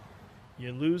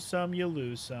 You lose some, you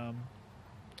lose some.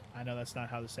 I know that's not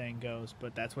how the saying goes,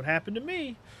 but that's what happened to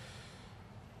me.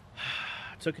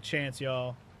 Took a chance,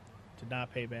 y'all. Did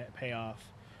not pay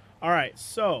off. Alright,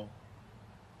 so.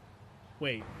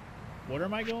 Wait. What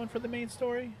am I going for the main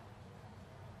story?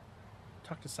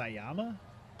 Talk to Sayama?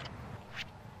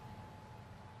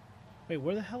 Wait,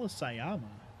 where the hell is Sayama?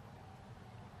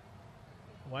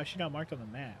 Why is she not marked on the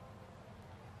map?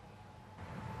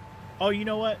 Oh, you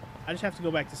know what? I just have to go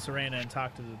back to Serena and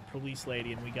talk to the police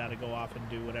lady, and we got to go off and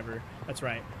do whatever. That's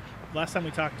right. Last time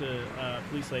we talked to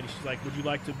police lady, she's like, would you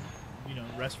like to, you know,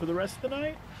 rest for the rest of the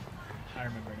night? I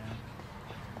remember now.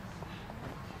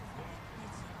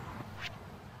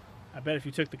 I bet if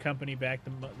you took the company back,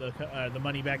 the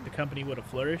money back, the company would have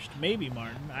flourished. Maybe,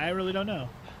 Martin. I really don't know.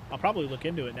 I'll probably look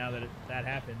into it now that that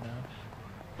happened, though.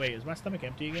 Wait, is my stomach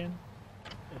empty again?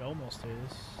 It almost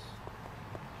is.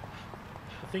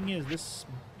 The thing is,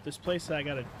 this place that I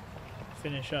gotta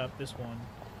finish up, this one,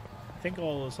 I think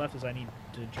all that's left is I need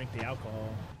to drink the alcohol.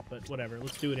 But whatever,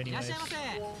 let's do it anyways.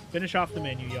 Finish off the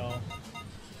menu, y'all.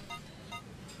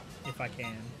 If I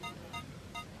can.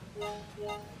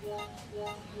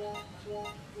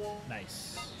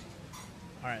 Nice.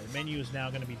 Alright, the menu is now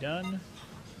going to be done.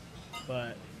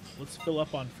 But let's fill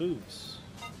up on foods.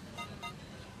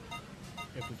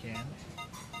 If we can.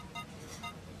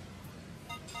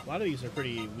 A lot of these are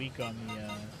pretty weak on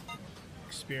the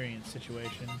experience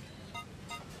situation.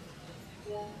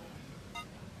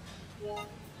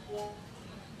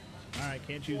 Alright,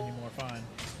 can't choose anymore, fine.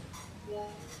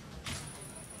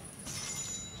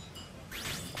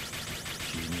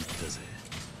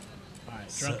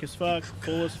 Alright, drunk as fuck,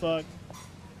 full as fuck.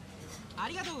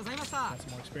 Got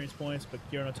some more experience points, but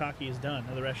Gironotaki is done.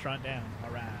 Another restaurant down.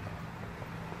 Alright.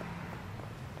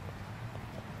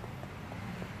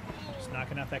 Just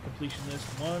knocking out that completion list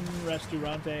one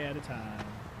restaurante at a time.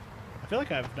 I feel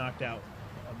like I've knocked out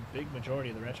a big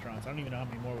majority of the restaurants. I don't even know how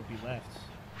many more would be left.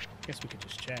 I guess we could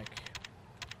just check.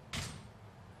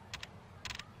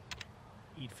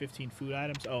 Eat 15 food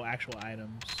items. Oh, actual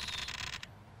items.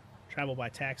 Travel by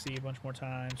taxi a bunch more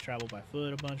times. Travel by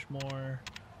foot a bunch more.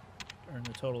 Earn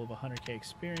the total of 100k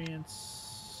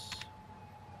experience.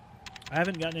 I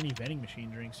haven't gotten any vending machine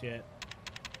drinks yet.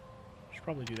 Should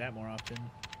probably do that more often.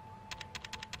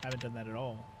 I haven't done that at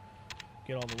all.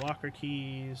 Get all the locker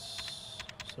keys.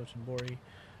 Sochinbori.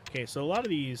 Okay, so a lot of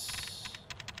these...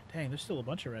 Dang, there's still a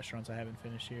bunch of restaurants I haven't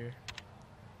finished here.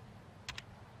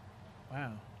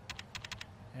 Wow.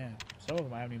 Yeah, some of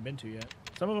them I haven't even been to yet.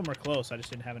 Some of them are close, I just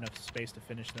didn't have enough space to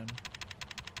finish them.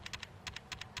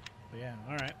 But yeah,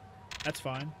 alright. That's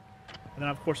fine. And then,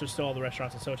 of course, there's still all the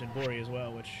restaurants in Sochinbori as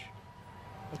well, which...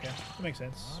 Okay, that makes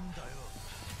sense.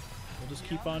 We'll just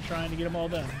keep on trying to get them all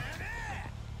done.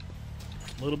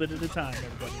 A little bit at a time,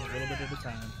 everybody. A little bit at a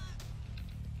time.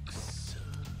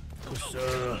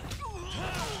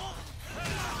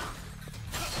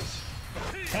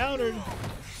 Countered!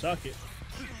 Suck it.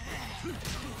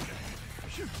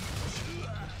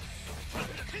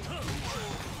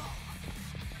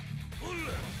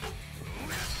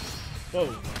 Whoa,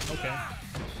 okay.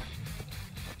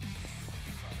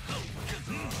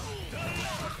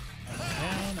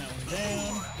 Down, that one's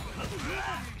down.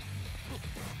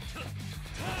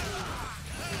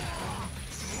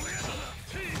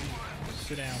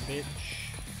 Sit down, bitch.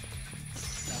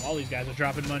 Now all these guys are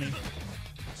dropping money.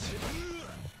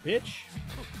 Bitch.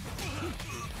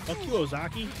 Fuck you,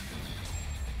 Ozaki.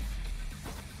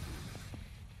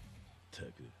 た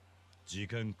く時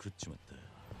間食っちまった。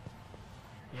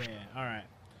 Yeah, alright.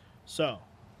 So,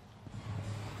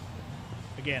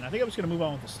 again, I think I'm just going to move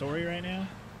on with the story right now.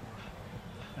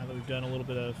 Now that we've done a little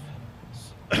bit of...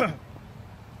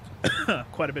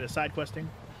 quite a bit of side questing.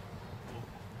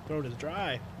 Throat is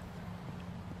dry.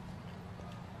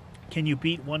 Can you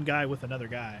beat one guy with another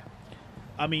guy?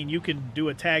 I mean, you can do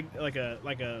a tag, like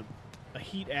a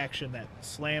heat action that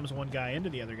slams one guy into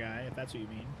the other guy, if that's what you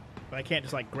mean. But I can't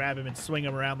just, like, grab him and swing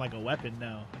him around like a weapon.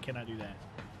 No, I cannot do that.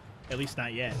 At least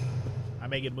not yet. I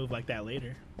may get a move like that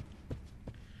later.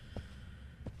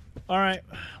 Alright,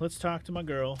 let's talk to my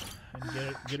girl and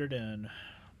get her done.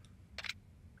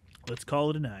 Let's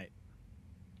call it a night.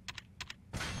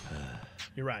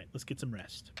 You're right, let's get some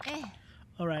rest.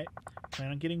 Alright,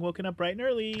 plan on getting woken up bright and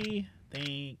early.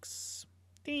 Thanks.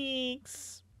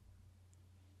 Thanks.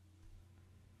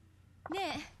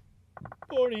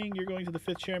 Morning, you're going to the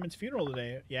 5th chairman's funeral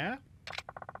today, yeah?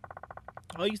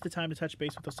 I'll use the time to touch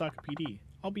base with Osaka PD.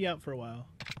 I'll be out for a while.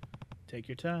 Take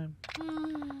your time.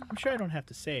 I'm sure I don't have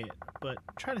to say it, but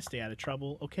try to stay out of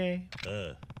trouble, okay?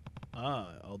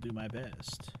 I'll do my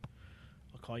best.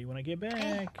 I'll call you when I get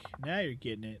back. Now you're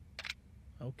getting it.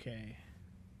 Okay.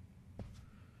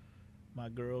 My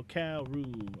girl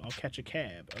Kaoru. I'll catch a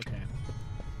cab. Okay.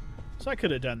 So I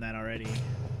could have done that already.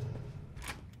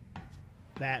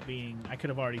 That being, I could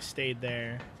have already stayed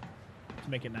there to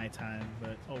make it nighttime,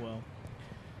 but oh well.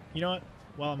 You know what?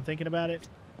 While I'm thinking about it,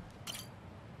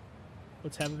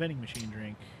 let's have a vending machine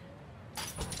drink.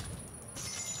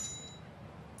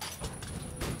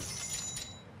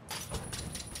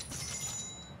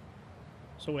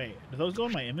 So wait, do those go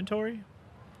in my inventory?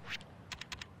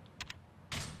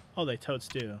 Oh, they totes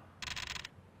do.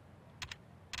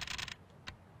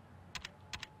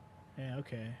 Yeah,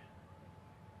 okay.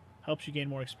 Helps you gain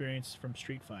more experience from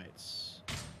street fights.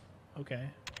 Okay.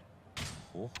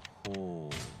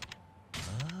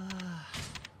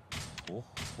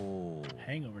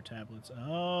 Hangover tablets.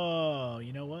 Oh,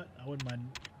 you know what? I wouldn't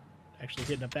mind actually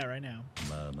hitting up that right now.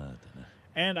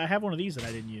 And I have one of these that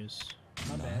I didn't use.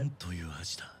 My bad.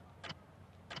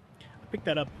 I picked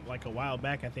that up like a while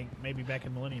back, I think. Maybe back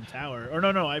in Millennium Tower. Or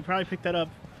no, I probably picked that up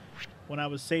when I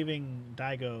was saving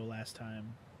Daigo last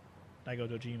time. Daigo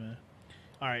Dojima.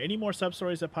 Alright, any more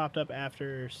sub-stories that popped up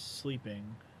after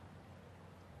sleeping?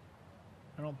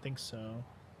 I don't think so.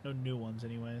 No new ones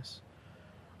anyways.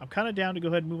 I'm kind of down to go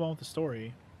ahead and move on with the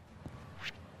story.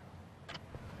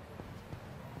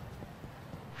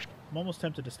 I'm almost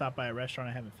tempted to stop by a restaurant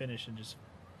I haven't finished and just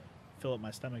fill up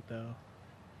my stomach, though.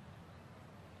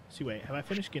 See, wait, have I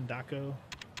finished Gendako?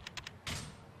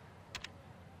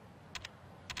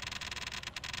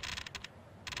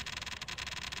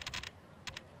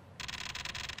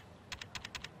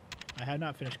 I have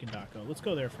not finished Gendako. Let's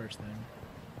go there first, then.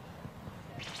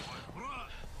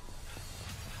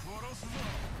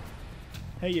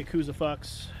 Hey, Yakuza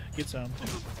fucks. Get some.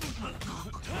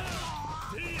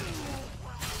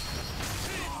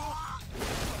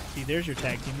 See, there's your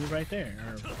tag team move right there.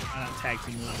 Or, not tag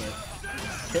team move, but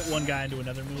hit one guy into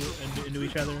another move, into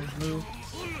each other's move.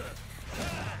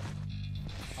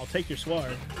 I'll take your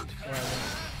sword.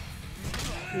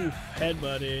 Oof,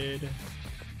 headbutted.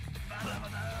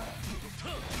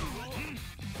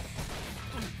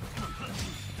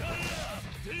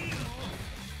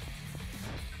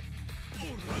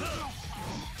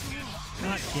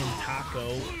 Not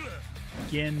Gentako.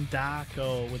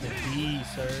 Gendako with a D,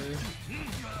 sir.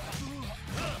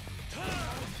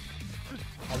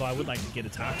 Although I would like to get a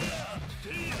taco.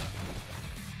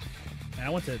 And I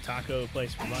went to a taco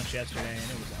place for lunch yesterday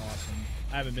and it was awesome.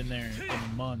 I haven't been there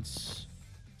in months.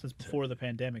 Since before the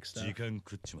pandemic stuff.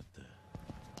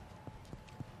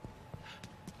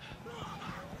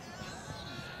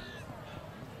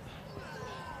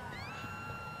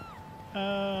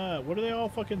 What are they all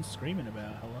fucking screaming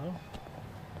about? Hello?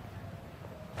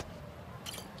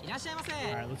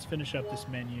 Alright, let's finish up this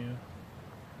menu.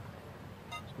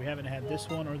 So we haven't had this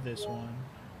one or this one.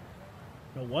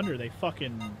 No wonder they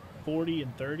fucking 40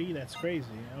 and 30? That's crazy.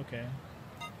 Okay.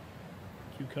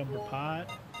 Cucumber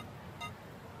pot.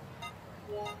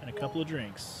 And a couple of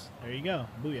drinks. There you go.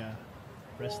 Booyah.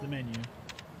 Rest of the menu.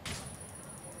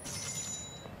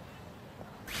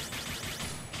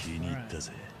 Alright.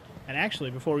 And actually,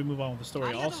 before we move on with the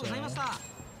story also, another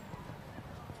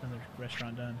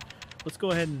restaurant done. Let's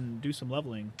go ahead and do some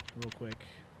leveling real quick,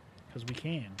 because we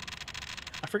can.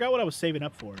 I forgot what I was saving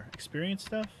up for. Experience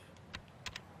stuff?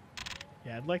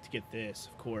 Yeah, I'd like to get this,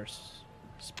 of course.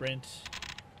 Sprint,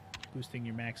 boosting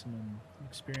your maximum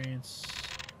experience,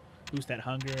 boost that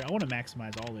hunger. I want to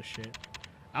maximize all this shit.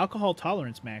 Alcohol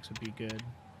tolerance max would be good.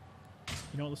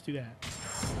 You know what? Let's do that.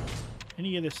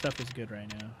 Any of this stuff is good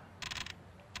right now.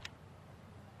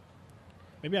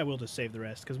 Maybe I will just save the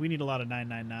rest, because we need a lot of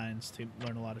 999s to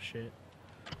learn a lot of shit.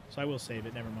 So I will save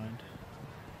it, never mind.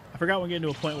 I forgot we're getting to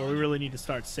a point where we really need to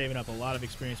start saving up a lot of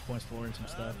experience points to learn some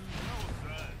stuff.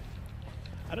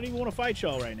 I don't even want to fight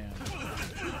y'all right now.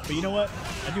 But you know what?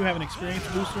 I do have an experience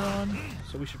booster on,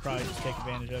 so we should probably just take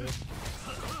advantage of it.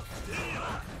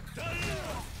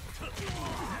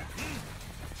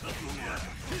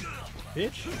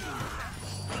 Bitch.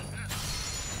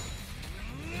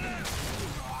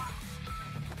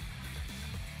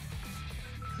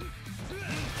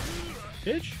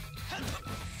 Bitch.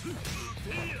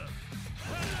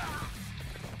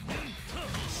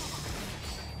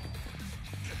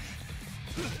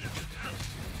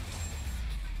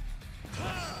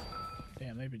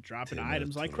 Damn, they've been dropping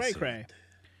items like cray cray.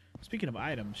 Speaking of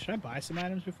items, should I buy some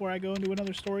items before I go into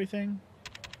another story thing?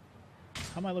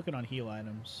 How am I looking on heal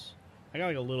items? I got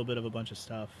like a little bit of a bunch of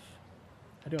stuff.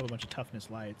 I do have a bunch of toughness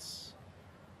lights.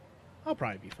 I'll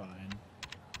probably be fine.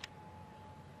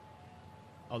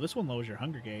 Oh, this one lowers your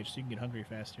hunger gauge, so you can get hungry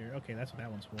faster. Okay, that's what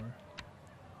that one's for.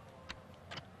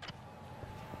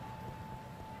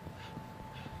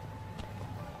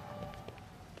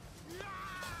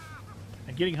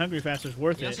 And getting hungry faster is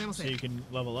worth it, so you can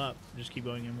level up. Just keep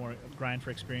going and more grind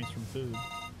for experience from food.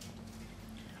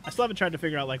 I still haven't tried to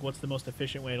figure out like what's the most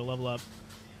efficient way to level up,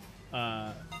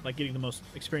 like getting the most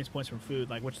experience points from food.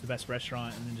 Like what's the best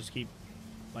restaurant, and then just keep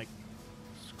like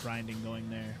just grinding going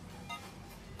there.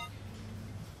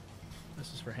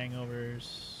 This is for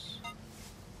hangovers.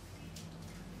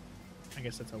 I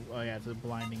guess that's a oh yeah, it's a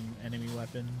blinding enemy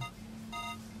weapon.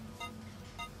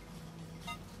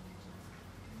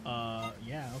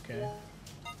 Yeah, okay.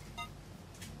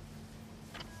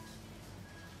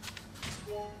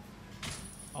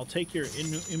 I'll take your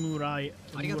Imuraya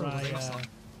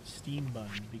steam bun,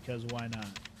 because why not?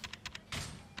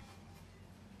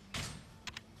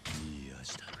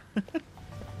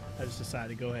 I just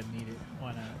decided to go ahead and eat it.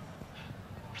 Why not?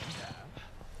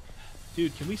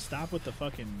 Dude, can we stop with the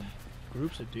fucking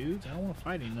groups of dudes? I don't want to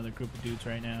fight another group of dudes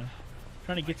right now. I'm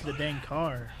trying to get to the dang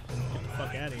car. Get the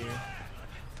fuck out of here.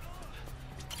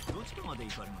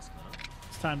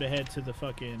 It's time to head to the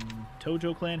fucking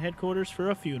Tojo clan headquarters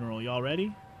for a funeral. Y'all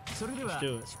ready? Let's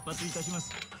do it.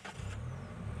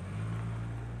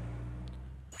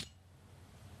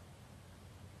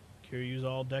 Kiryu's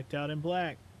all decked out in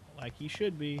black, like he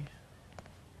should be.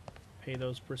 Pay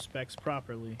those respects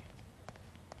properly.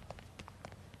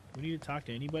 Do we need to talk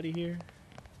to anybody here?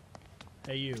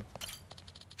 Hey, you.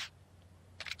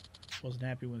 Wasn't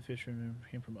happy when Fisher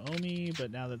came from Omi,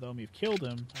 but now that the Omi have killed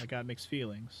him, I got mixed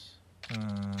feelings.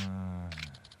 Uh-huh.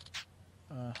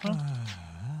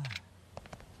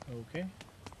 Okay.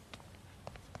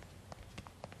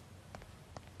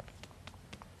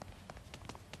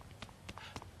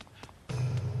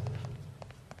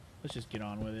 Let's just get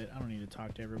on with it. I don't need to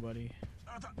talk to everybody.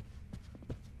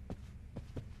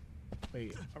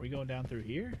 Wait, are we going down through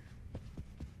here?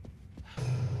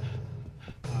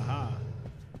 Aha.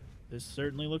 This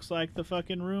certainly looks like the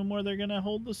fucking room where they're gonna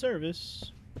hold the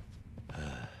service.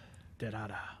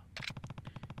 Da-da-da.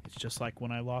 It's just like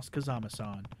when I lost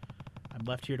Kazama-san. I'm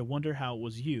left here to wonder how it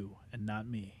was you and not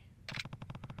me.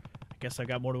 I guess I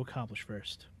got more to accomplish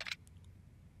first.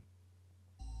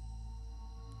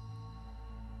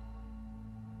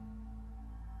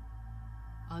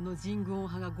 あの人軍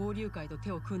派が合流会と手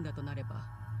を組んだとなれば、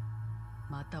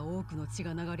また多くの血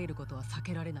が流れることは避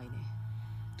けられないね。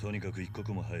とにかく一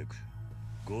刻も早く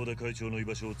合田会長の居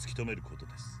場所を突き止めること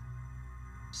です。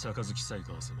杯さえ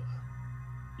交わせば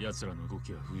奴らの動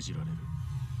きは封じられる。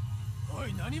お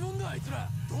い、何者だあいつら。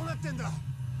どうなってんだ。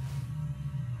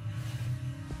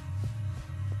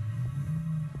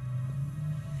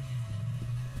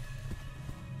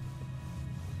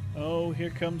 Oh, here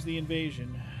comes the invasion.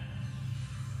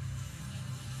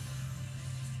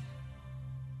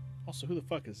 Also, who the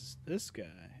fuck is this guy?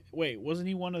 Wait, wasn't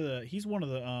he one of the... He's one of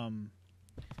the,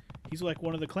 he's like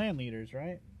one of the clan leaders,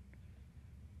 right?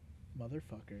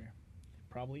 Motherfucker.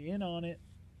 Probably in on it.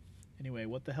 Anyway,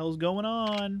 what the hell's going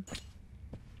on?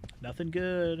 Nothing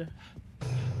good.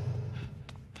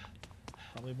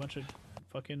 Probably a bunch of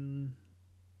fucking...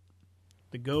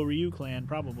 The Go Ryu clan,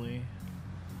 probably.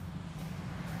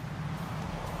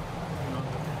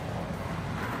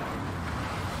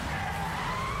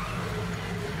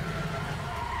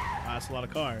 That's a lot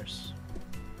of cars.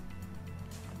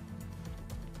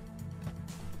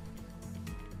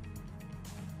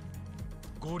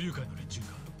 合流会の連中か。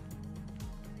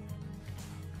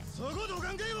そこど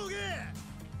かんかいボケ。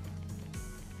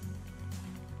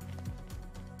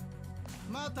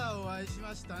またお会いし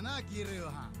ましたな、キリュウ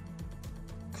ハン。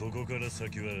ここから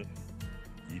先は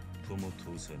一歩も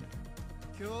通さない。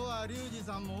今日はリュウジ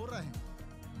さんもおらへん。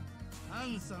ハ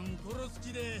ンさん殺す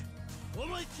気で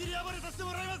思いっきり暴れさせて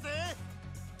もらいますぜ。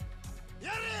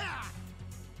やれや。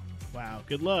 Wow,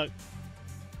 good luck.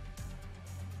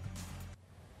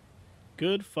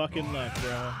 Good fucking luck,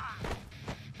 bro.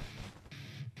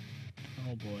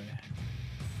 Oh boy.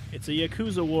 It's a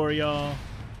Yakuza war, y'all.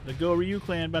 The Go-Ryu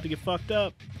clan about to get fucked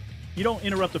up. You don't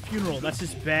interrupt a funeral. That's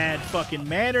just bad fucking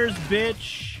manners,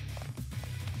 bitch.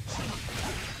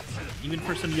 Even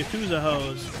for some Yakuza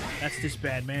hoes, that's just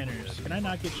bad manners. Can I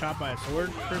not get shot by a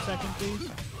sword for a second, please?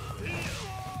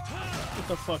 Get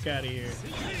the fuck out of here.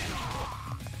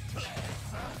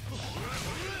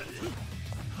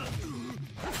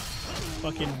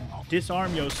 Fucking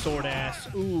disarm yo sword ass.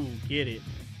 Ooh, get it.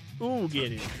 Ooh,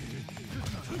 get it.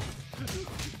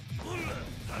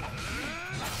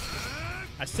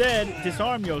 I said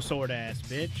disarm yo sword ass,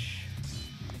 bitch.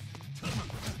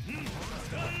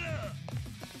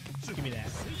 Give me that.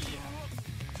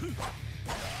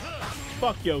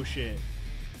 Fuck yo shit.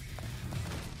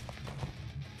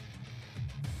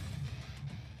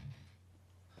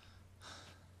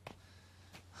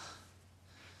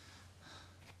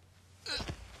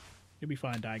 You'll be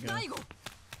fine, Daigo.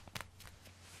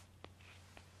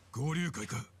 合流会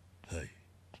か。はい。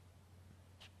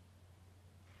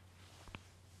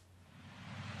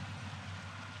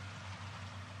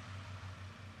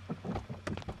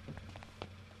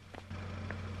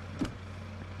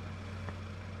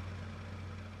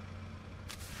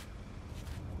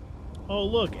Oh,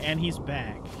 look, and he's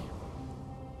back.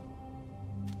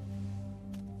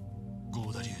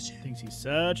 ゴーダリュウジ。 Thinks he's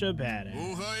such a badass.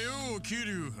 おはよう、キリ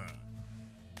ュウハン。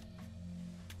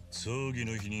葬儀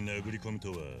の日に殴り込む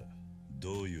とは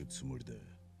どういうつもりだ。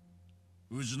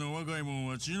うちの若いもん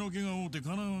は血の気が多うて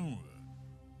かなわんわ。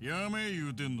やめ言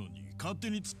うてんのに勝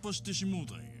手に突っ走ってしもう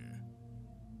たんや。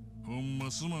ほんま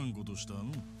すまんことした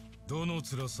の。どの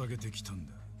面下げてきたん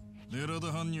だ。寺田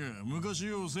藩には昔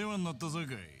よう世話になったさかい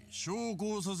証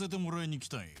拠をさせてもらいに来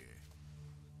たんや。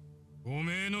お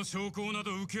めえの証拠な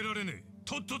ど受けられねえ。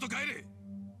とっとと帰れ。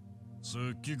さ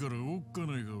っきからおっか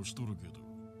ない顔しとるけど、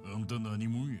あんた何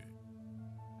もんや。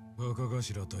若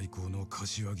頭代行の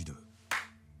柏木だ。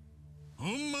ほ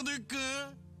んまでっか。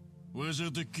わし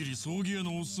はてっきり葬儀屋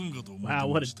のおっさんかと思って Wow, ま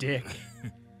what a した。dick.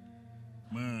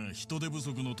 まあ人手不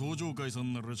足の登場会さ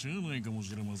んならしゃあないかも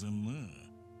しれませんな。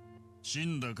死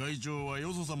んだ会長は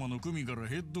よそ様の組から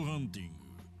ヘッドハンティング。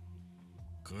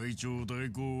会長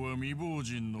代行は未亡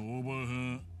人のおば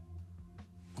は。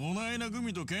こないな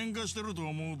組と喧嘩してると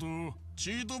思うと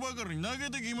チートばかり投げ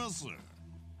てきます。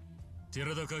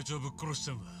寺田会長ぶっ殺し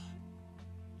たんは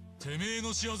てめえ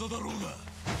の仕業だろうが。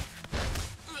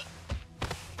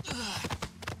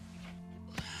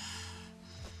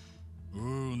お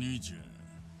う兄ちゃん、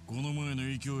この前の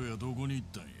勢いはどこに行っ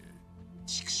たんや。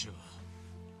畜生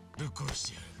ぶっ殺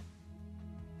してやる。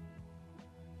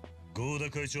合田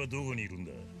会長はどこにいるん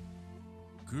だ。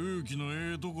空気の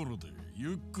ええところで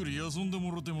ゆっくり休んで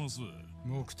もろてます。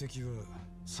目的は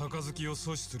杯を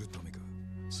阻止するためか。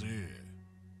せえ、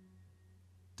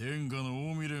天下の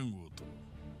近江連合と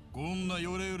こんな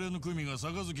ヨレヨレの組が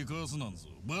杯交わすなんぞ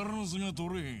バランスが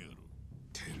取れへんやろ。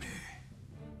てめえ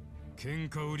喧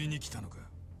嘩売りに来たのか。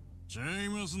ちゃい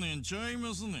ますねん、ちゃい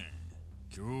ますねん。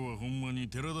今日はほんまに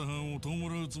寺田藩を弔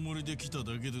うつもりで来た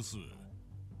だけです。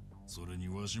それに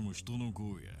わしも人の子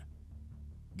や。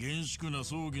厳粛な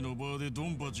葬儀の場でド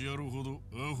ンパチやるほど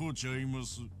アホちゃいま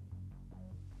す。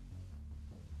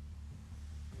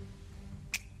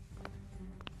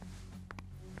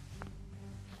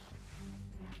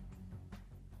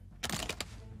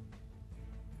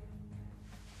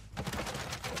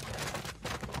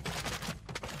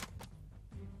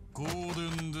香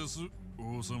典です。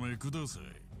お納めください。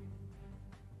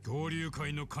合流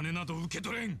会の金など受け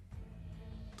取れん。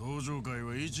登場会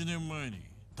は1年前に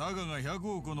タカが100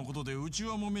億のことで内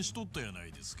輪もめしとったやな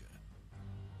いですか。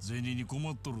銭に困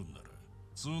っとるんなら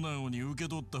素直に受け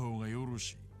取った方がよろ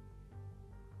しい。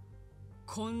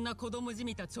こんな子供じ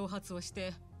みた挑発をし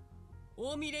て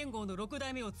近江連合の6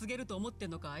代目を告げると思って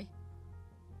んのかい。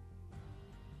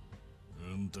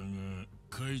あんたが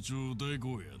会長代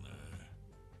行やな。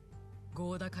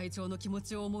合田会長の気持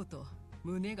ちを思うと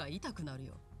胸が痛くなる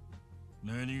よ。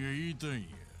何が言いたいんや、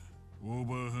お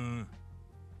ばはん。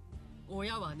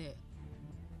親はね、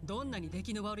どんなに出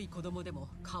来の悪い子供でも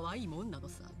可愛いもんなの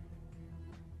さ。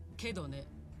けどね、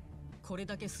これ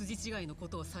だけ筋違いのこ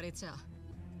とをされちゃ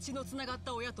血のつながっ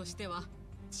た親としては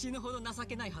死ぬほど情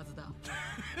けないはずだ。わ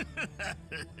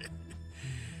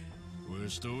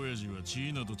しと親父は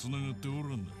血などつながってお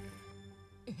らんだ。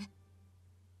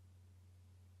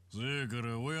せやか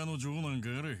ら親の情なんか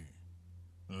あれへん。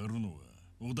あるのは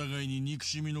お互いに憎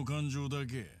しみの感情だ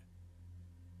け。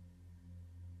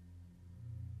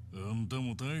あんた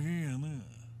も大変やな。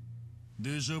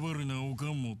出しゃばりなおか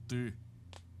ん持って。て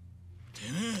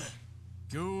めえ、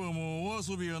今日はもうお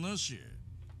遊びはなしや。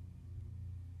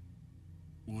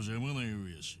お邪魔なよう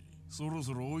やし、そろ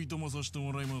そろおいとまさせて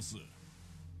もらいます。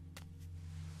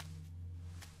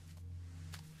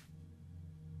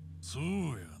そう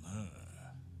やな。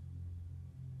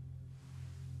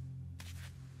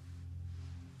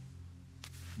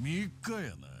3日や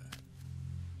な。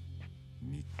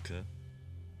3日？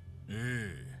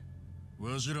ええ、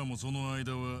わしらもその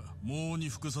間はもうに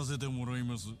服させてもらい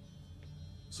ます。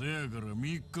せやから3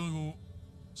日後、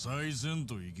再戦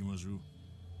と行きましょう。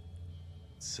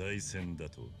再戦だ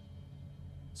と？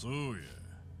そうや。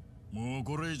もう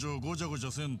これ以上ごちゃごち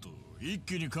ゃせんと一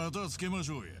気に片付けまし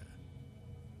ょうや。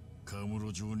カム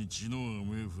ロ町に血の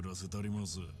雨降らせたりま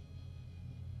す。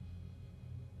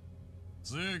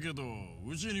せやけど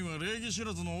うちには礼儀知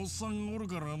らずのおっさんがおる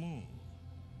からの。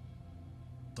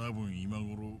多分今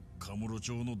頃カムロ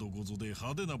町のどこぞで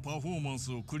派手なパフォーマン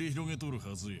スを繰り広げとる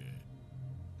はずや。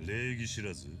礼儀知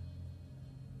らず？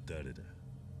誰だ？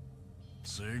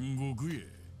戦国へ。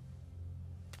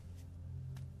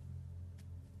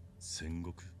戦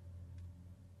国？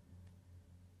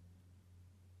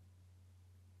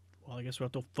 Well, I guess we'll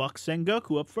have to fuck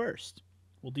Sengoku up first.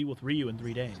 We'll deal with Ryu in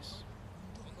 3 days.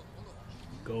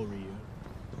 Go, Ryu.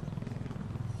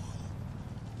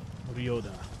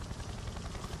 Ryoda.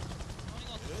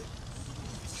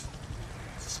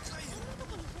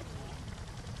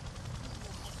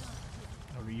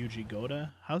 Oh, Ryuji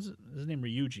Goda? How's his name?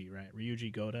 Ryuji, right?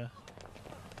 Ryuji Goda.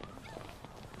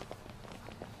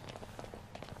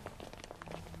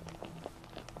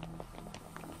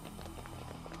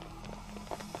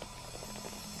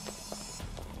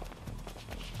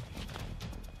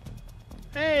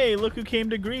 Hey, look who came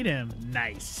to greet him.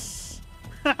 Nice.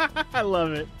 I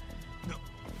love it.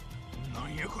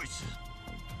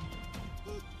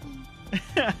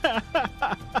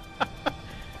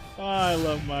 Oh, I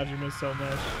love Majima so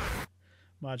much.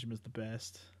 Majima's the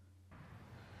best.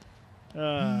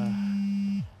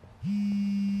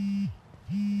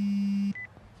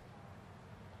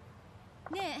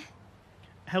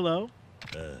 Hello?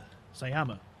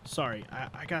 Sayama. Sorry,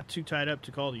 I got too tied up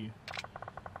to call to you.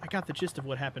 I got the gist of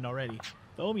what happened already.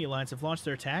 The Omi Alliance have launched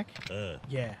their attack?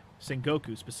 Yeah,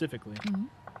 Sengoku specifically.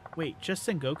 Wait, just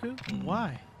Sengoku?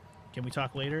 Why? Can we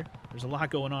talk later? There's a lot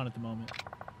going on at the moment.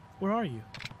 Where are you?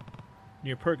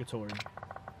 Near Purgatory.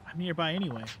 I'm nearby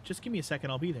anyway. Just give me a second,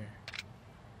 I'll be there.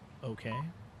 Okay.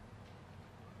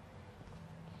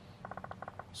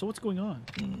 So what's going on?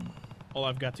 All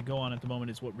I've got to go on at the moment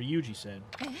is what Ryuji said.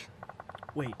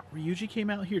 Wait, Ryuji came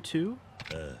out here too?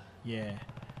 Yeah.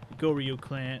 The Goryu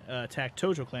clan attacked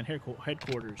Tojo clan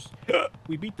headquarters.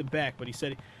 We beat them back, but he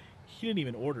said he didn't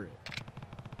even order it.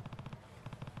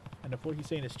 And if what he's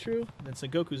saying is true, then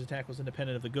Sengoku's attack was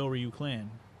independent of the Goryu clan.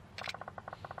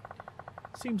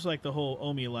 Seems like the whole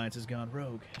Omi Alliance has gone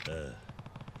rogue.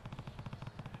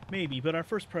 Maybe, but our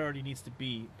first priority needs to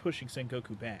be pushing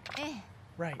Sengoku back.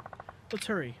 Right. Let's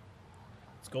hurry.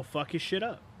 Let's go fuck his shit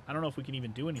up. I don't know if we can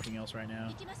even do anything else right now.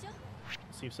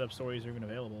 See if sub-stories are even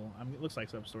available. I mean, it looks like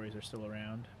sub-stories are still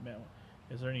around.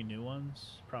 Is there any new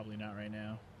ones? Probably not right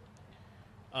now.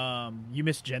 You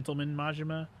miss Gentleman,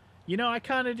 Majima? You know, I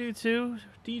kind of do too,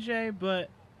 DJ, but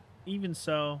even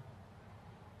so,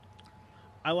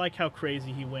 I like how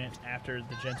crazy he went after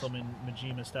the Gentleman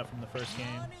Majima stuff from the first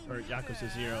game, or Yakuza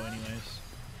 0 anyways.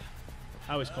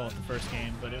 I always call it the first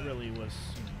game, but it really was,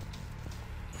 you know,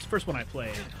 it's the first one I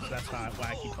played, so that's why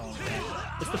I keep calling it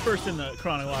that. It's the first in the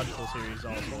chronological series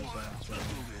also, so that's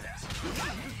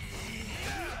right.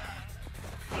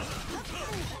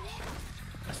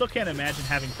 I still can't imagine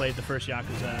having played the first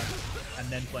Yakuza and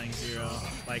then playing 0.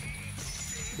 Like,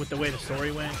 with the way the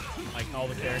story went, like all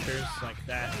the characters, like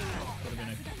that would have been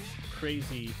a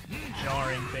crazy,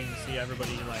 jarring thing to see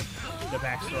everybody, like, the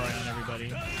backstory on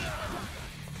everybody.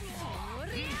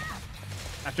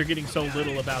 After getting so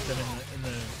little about them in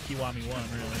the Kiwami 1,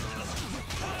 really.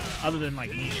 Other than,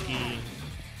 like, Nishiki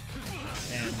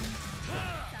and...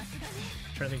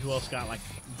 I'm trying to think who else got, like,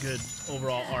 good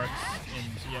overall arcs in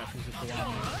Yakuza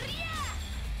Kiwami.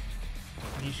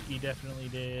 Nishiki definitely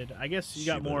did. I guess you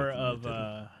got more of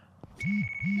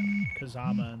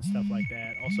Kazama and stuff like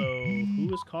that. Also,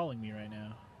 who is calling me right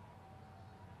now?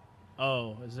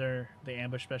 Oh, is there the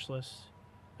ambush specialist?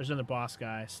 There's another boss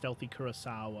guy, Stealthy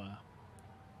Kurosawa.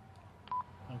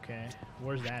 Okay,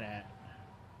 where's that at?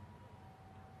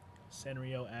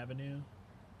 Senryo Avenue?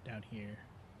 Down here.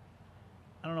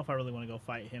 I don't know if I really want to go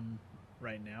fight him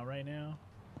right now.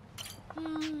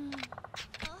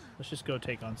 Let's just go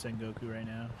take on Sengoku right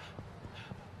now.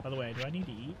 By the way, do I need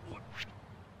to eat?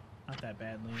 Not that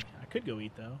badly. I could go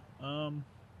eat though.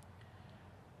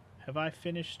 Have I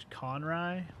finished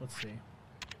Conrai? Let's see.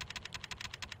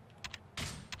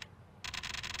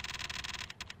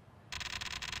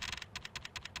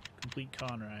 Complete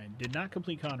Conrai. Did not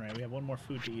complete Conrai. We have one more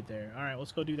food to eat there. Alright,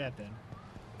 let's go do that then.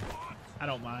 I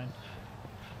don't mind.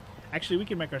 Actually, we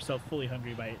can make ourselves fully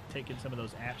hungry by taking some of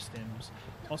those app stims.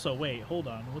 Also, wait, hold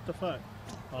on. What the fuck?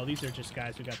 Oh, these are just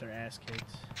guys who got their ass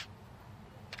kicked.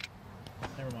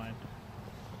 Never mind.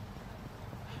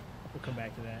 We'll come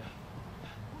back to that.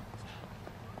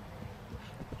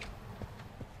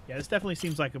 Yeah, this definitely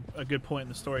seems like a good point in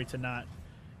the story to not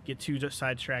get too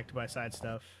sidetracked by side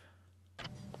stuff.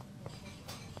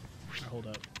 Right, hold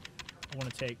up. I want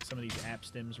to take some of these app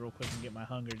stims real quick and get my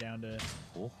hunger down to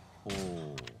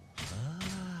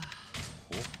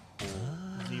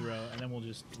 0, and then we'll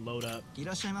just load up. Okay,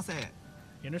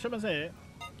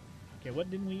 what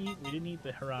didn't we eat? We didn't eat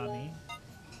the harami.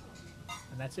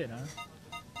 And that's it, huh?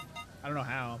 I don't know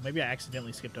how. Maybe I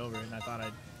accidentally skipped over it and I thought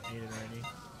I ate it already.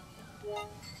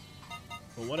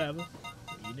 But whatever.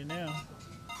 We're eating now.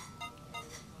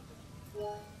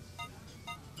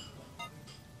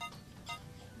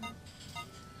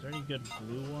 Is there any good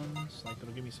blue ones? Like,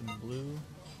 that'll give me some blue?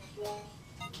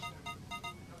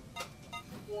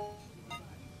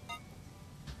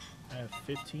 I have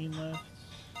 15 left.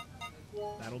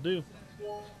 That'll do.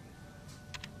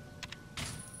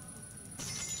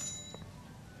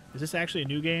 Is this actually a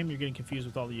new game? You're getting confused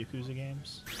with all the Yakuza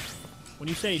games? When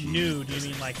you say new, do you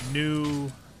mean like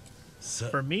new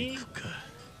for me?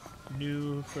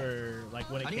 New for like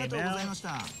when it came out? I'm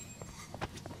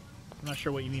not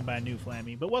sure what you mean by new,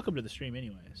 Flammy, but welcome to the stream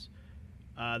anyways.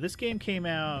 This game came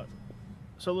out...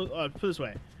 So, put it this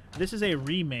way. This is a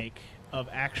remake of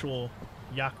actual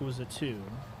Yakuza 2.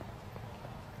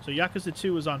 So Yakuza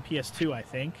 2 was on PS2, I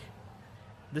think.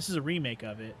 This is a remake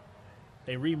of it.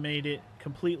 They remade it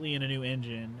completely in a new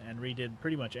engine and redid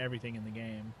pretty much everything in the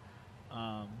game.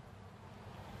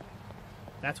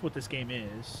 That's what this game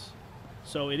is.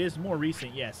 So it is more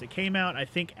recent, yes. It came out, I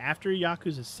think, after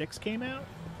Yakuza 6 came out,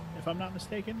 if I'm not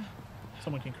mistaken.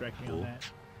 Someone can correct me on that.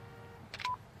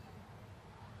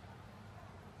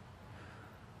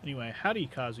 Anyway, howdy,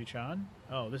 Kazu-chan.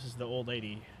 Oh, this is the old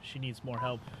lady. She needs more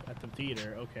help at the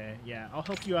theater. Okay, yeah, I'll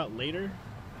help you out later.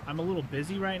 I'm a little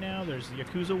busy right now. There's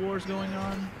Yakuza Wars going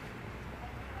on.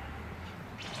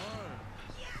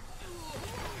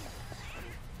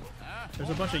 There's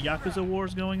a bunch of Yakuza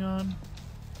Wars going on.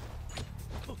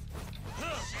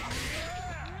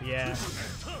 Yeah.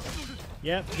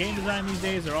 Yep, game design these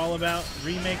days are all about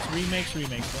remakes,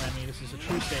 Flammy. This is a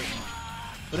true statement.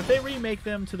 But if they remake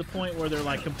them to the point where they're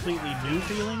like completely new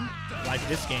feeling, like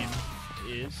this game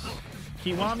is,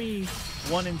 Kiwami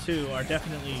 1 and 2 are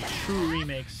definitely true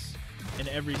remakes in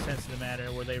every sense of the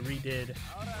matter, where they redid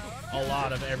a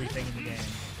lot of everything in the game.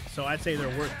 So I'd say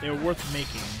they're worth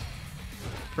making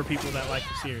for people that like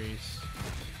the series.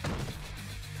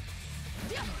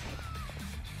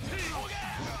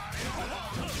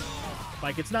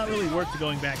 Like, it's not really worth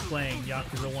going back playing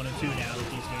Yakuza 1 and 2 now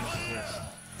that these games exist.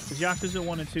 Because Yakuza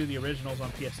 1 and 2, the originals on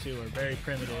PS2, are very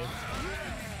primitive.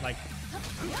 Like,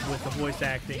 with the voice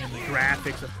acting and the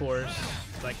graphics, of course.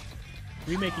 Like,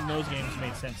 remaking those games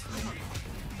made sense to me.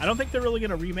 I don't think they're really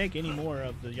going to remake any more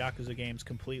of the Yakuza games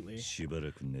completely.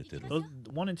 Those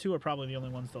 1 and 2 are probably the only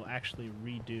ones they'll actually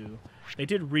redo. They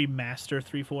did remaster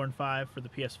 3, 4, and 5 for the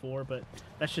PS4, but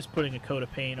that's just putting a coat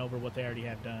of paint over what they already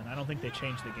have done. I don't think they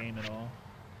changed the game at all.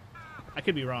 I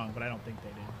could be wrong, but I don't think they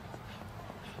did.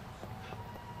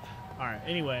 Alright,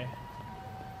 anyway.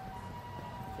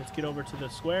 Let's get over to the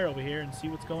square over here and see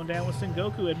what's going down with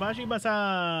Sengoku and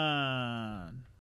Majima-san.